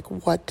question of like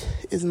what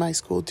is my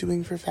school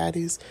doing for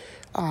fatties,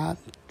 to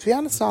be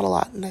honest, not a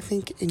lot. And I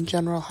think in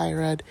general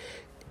higher ed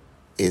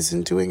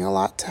isn't doing a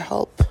lot to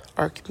help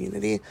our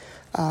community.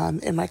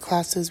 In my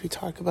classes, we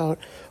talk about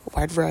a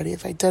wide variety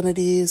of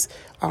identities,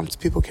 so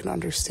people can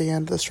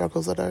understand the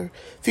struggles that our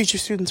future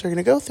students are going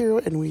to go through,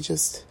 and we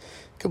just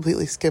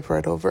completely skip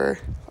right over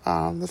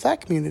the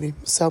fat community.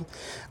 So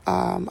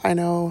I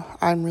know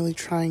I'm really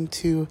trying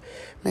to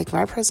make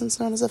my presence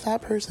known as a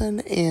fat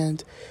person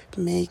and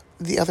make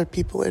the other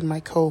people in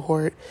my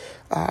cohort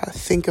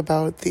think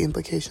about the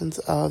implications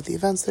of the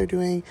events they're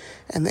doing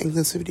and the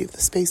inclusivity of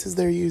the spaces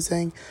they're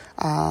using,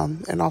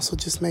 and also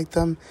just make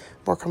them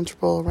more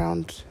comfortable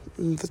around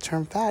the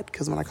term fat,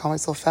 because when I call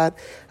myself fat,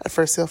 at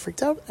first they all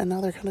freaked out, and now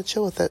they're kind of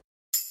chill with it.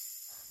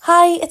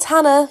 Hi, it's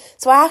Hannah.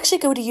 So I actually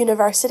go to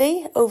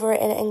university over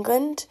in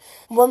England.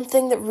 One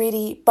thing that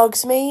really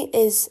bugs me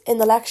is in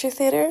the lecture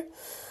theatre,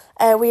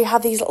 we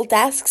have these little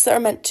desks that are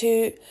meant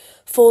to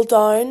fold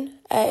down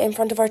in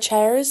front of our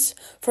chairs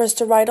for us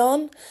to write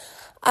on.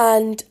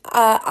 And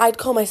I'd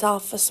call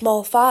myself a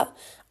small fat,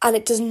 and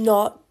it does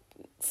not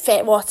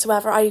fit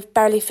whatsoever. I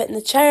barely fit in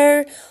the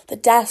chair. The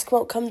desk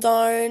won't come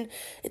down.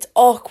 It's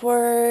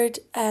awkward.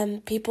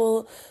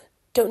 People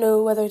don't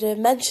know whether to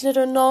mention it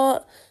or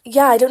not.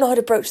 Yeah, I don't know how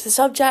to broach the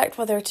subject,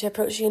 whether to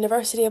approach the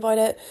university about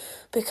it,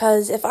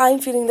 because if I'm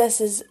feeling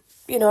this as,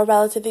 you know, a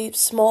relatively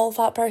small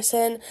fat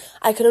person,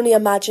 I can only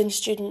imagine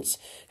students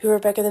who are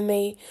bigger than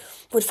me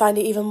would find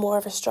it even more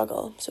of a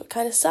struggle. So it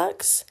kind of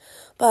sucks,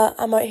 but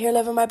I'm out here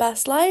living my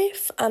best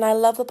life, and I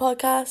love the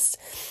podcast.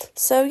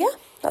 So yeah,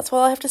 that's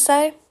all I have to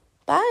say.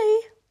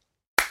 Bye.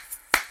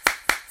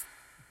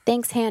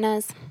 Thanks,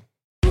 Hannahs.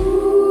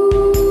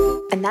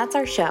 And that's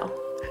our show.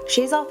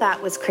 She's All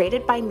Fat was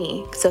created by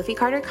me, Sophie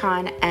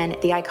Carter-Kahn, and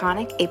the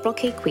iconic April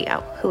K.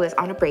 Quio, who is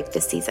on a break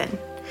this season.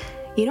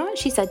 You know what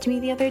she said to me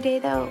the other day,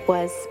 though,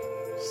 was,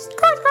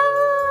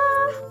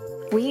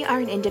 we are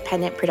an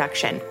independent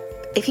production.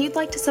 If you'd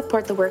like to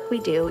support the work we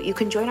do, you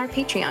can join our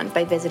Patreon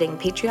by visiting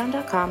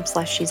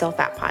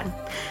patreon.com/she'sallfatpod.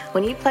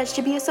 When you pledge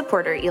to be a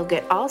supporter, you'll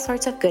get all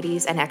sorts of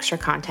goodies and extra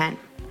content.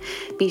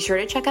 Be sure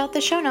to check out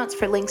the show notes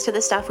for links to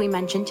the stuff we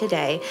mentioned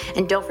today,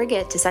 and don't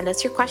forget to send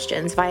us your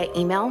questions via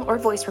email or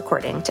voice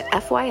recording to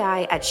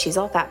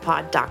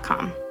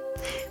fyi@she'sallfatpod.com.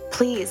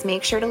 Please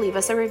make sure to leave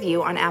us a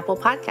review on Apple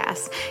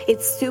Podcasts.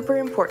 It's super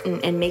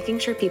important in making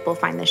sure people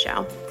find the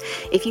show.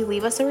 If you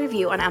leave us a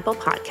review on Apple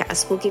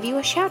Podcasts, we'll give you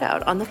a shout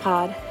out on the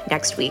pod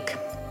next week.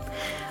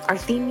 Our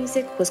theme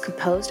music was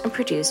composed and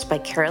produced by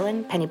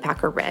Carolyn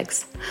Pennypacker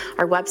Riggs.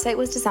 Our website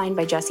was designed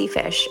by Jesse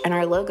Fish, and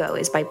our logo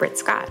is by Britt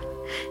Scott.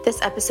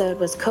 This episode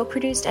was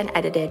co-produced and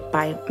edited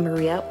by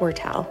Maria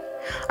Ortel.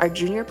 Our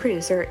junior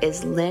producer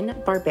is Lynn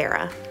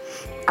Barbera.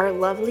 Our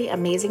lovely,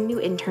 amazing new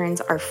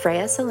interns are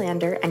Freya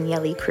Solander and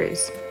Yeli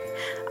Cruz.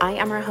 I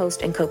am our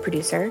host and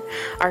co-producer.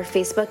 Our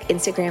Facebook,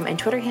 Instagram, and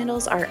Twitter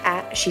handles are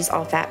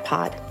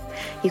 @She'sAllFatPod.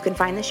 You can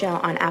find the show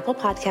on Apple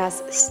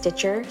Podcasts,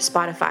 Stitcher,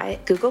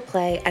 Spotify, Google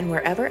Play, and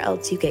wherever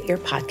else you get your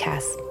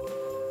podcasts.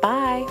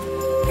 Bye!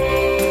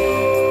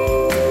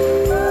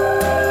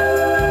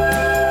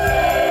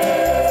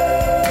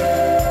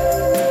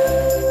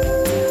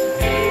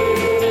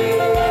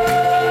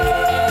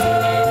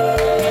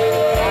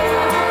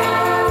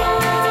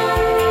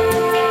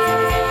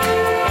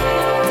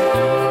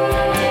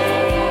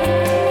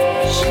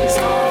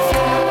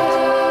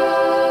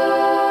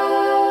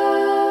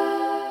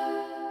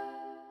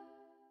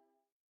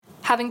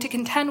 Having to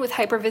contend with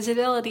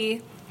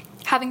hypervisibility.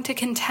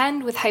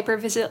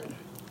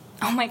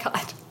 Oh my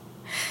god.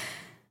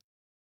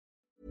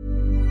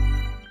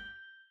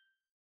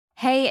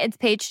 Hey, it's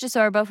Paige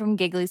DeSorbo from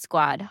Giggly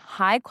Squad.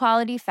 High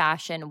quality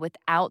fashion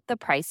without the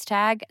price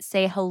tag.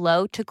 Say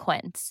hello to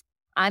Quince.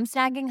 I'm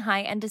snagging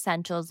high-end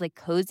essentials like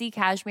cozy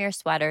cashmere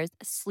sweaters,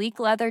 sleek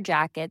leather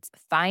jackets,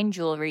 fine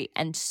jewelry,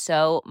 and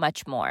so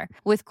much more.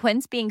 With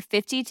Quince being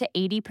 50 to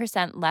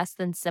 80% less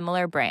than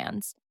similar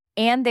brands.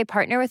 And they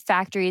partner with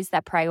factories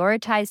that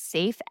prioritize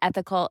safe,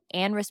 ethical,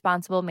 and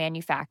responsible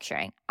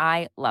manufacturing.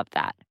 I love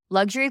that.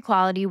 Luxury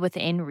quality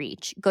within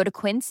reach. Go to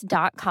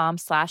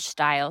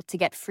quince.com/style to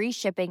get free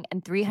shipping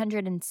and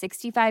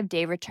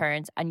 365-day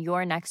returns on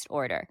your next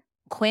order.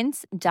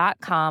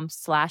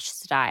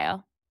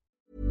 quince.com/style.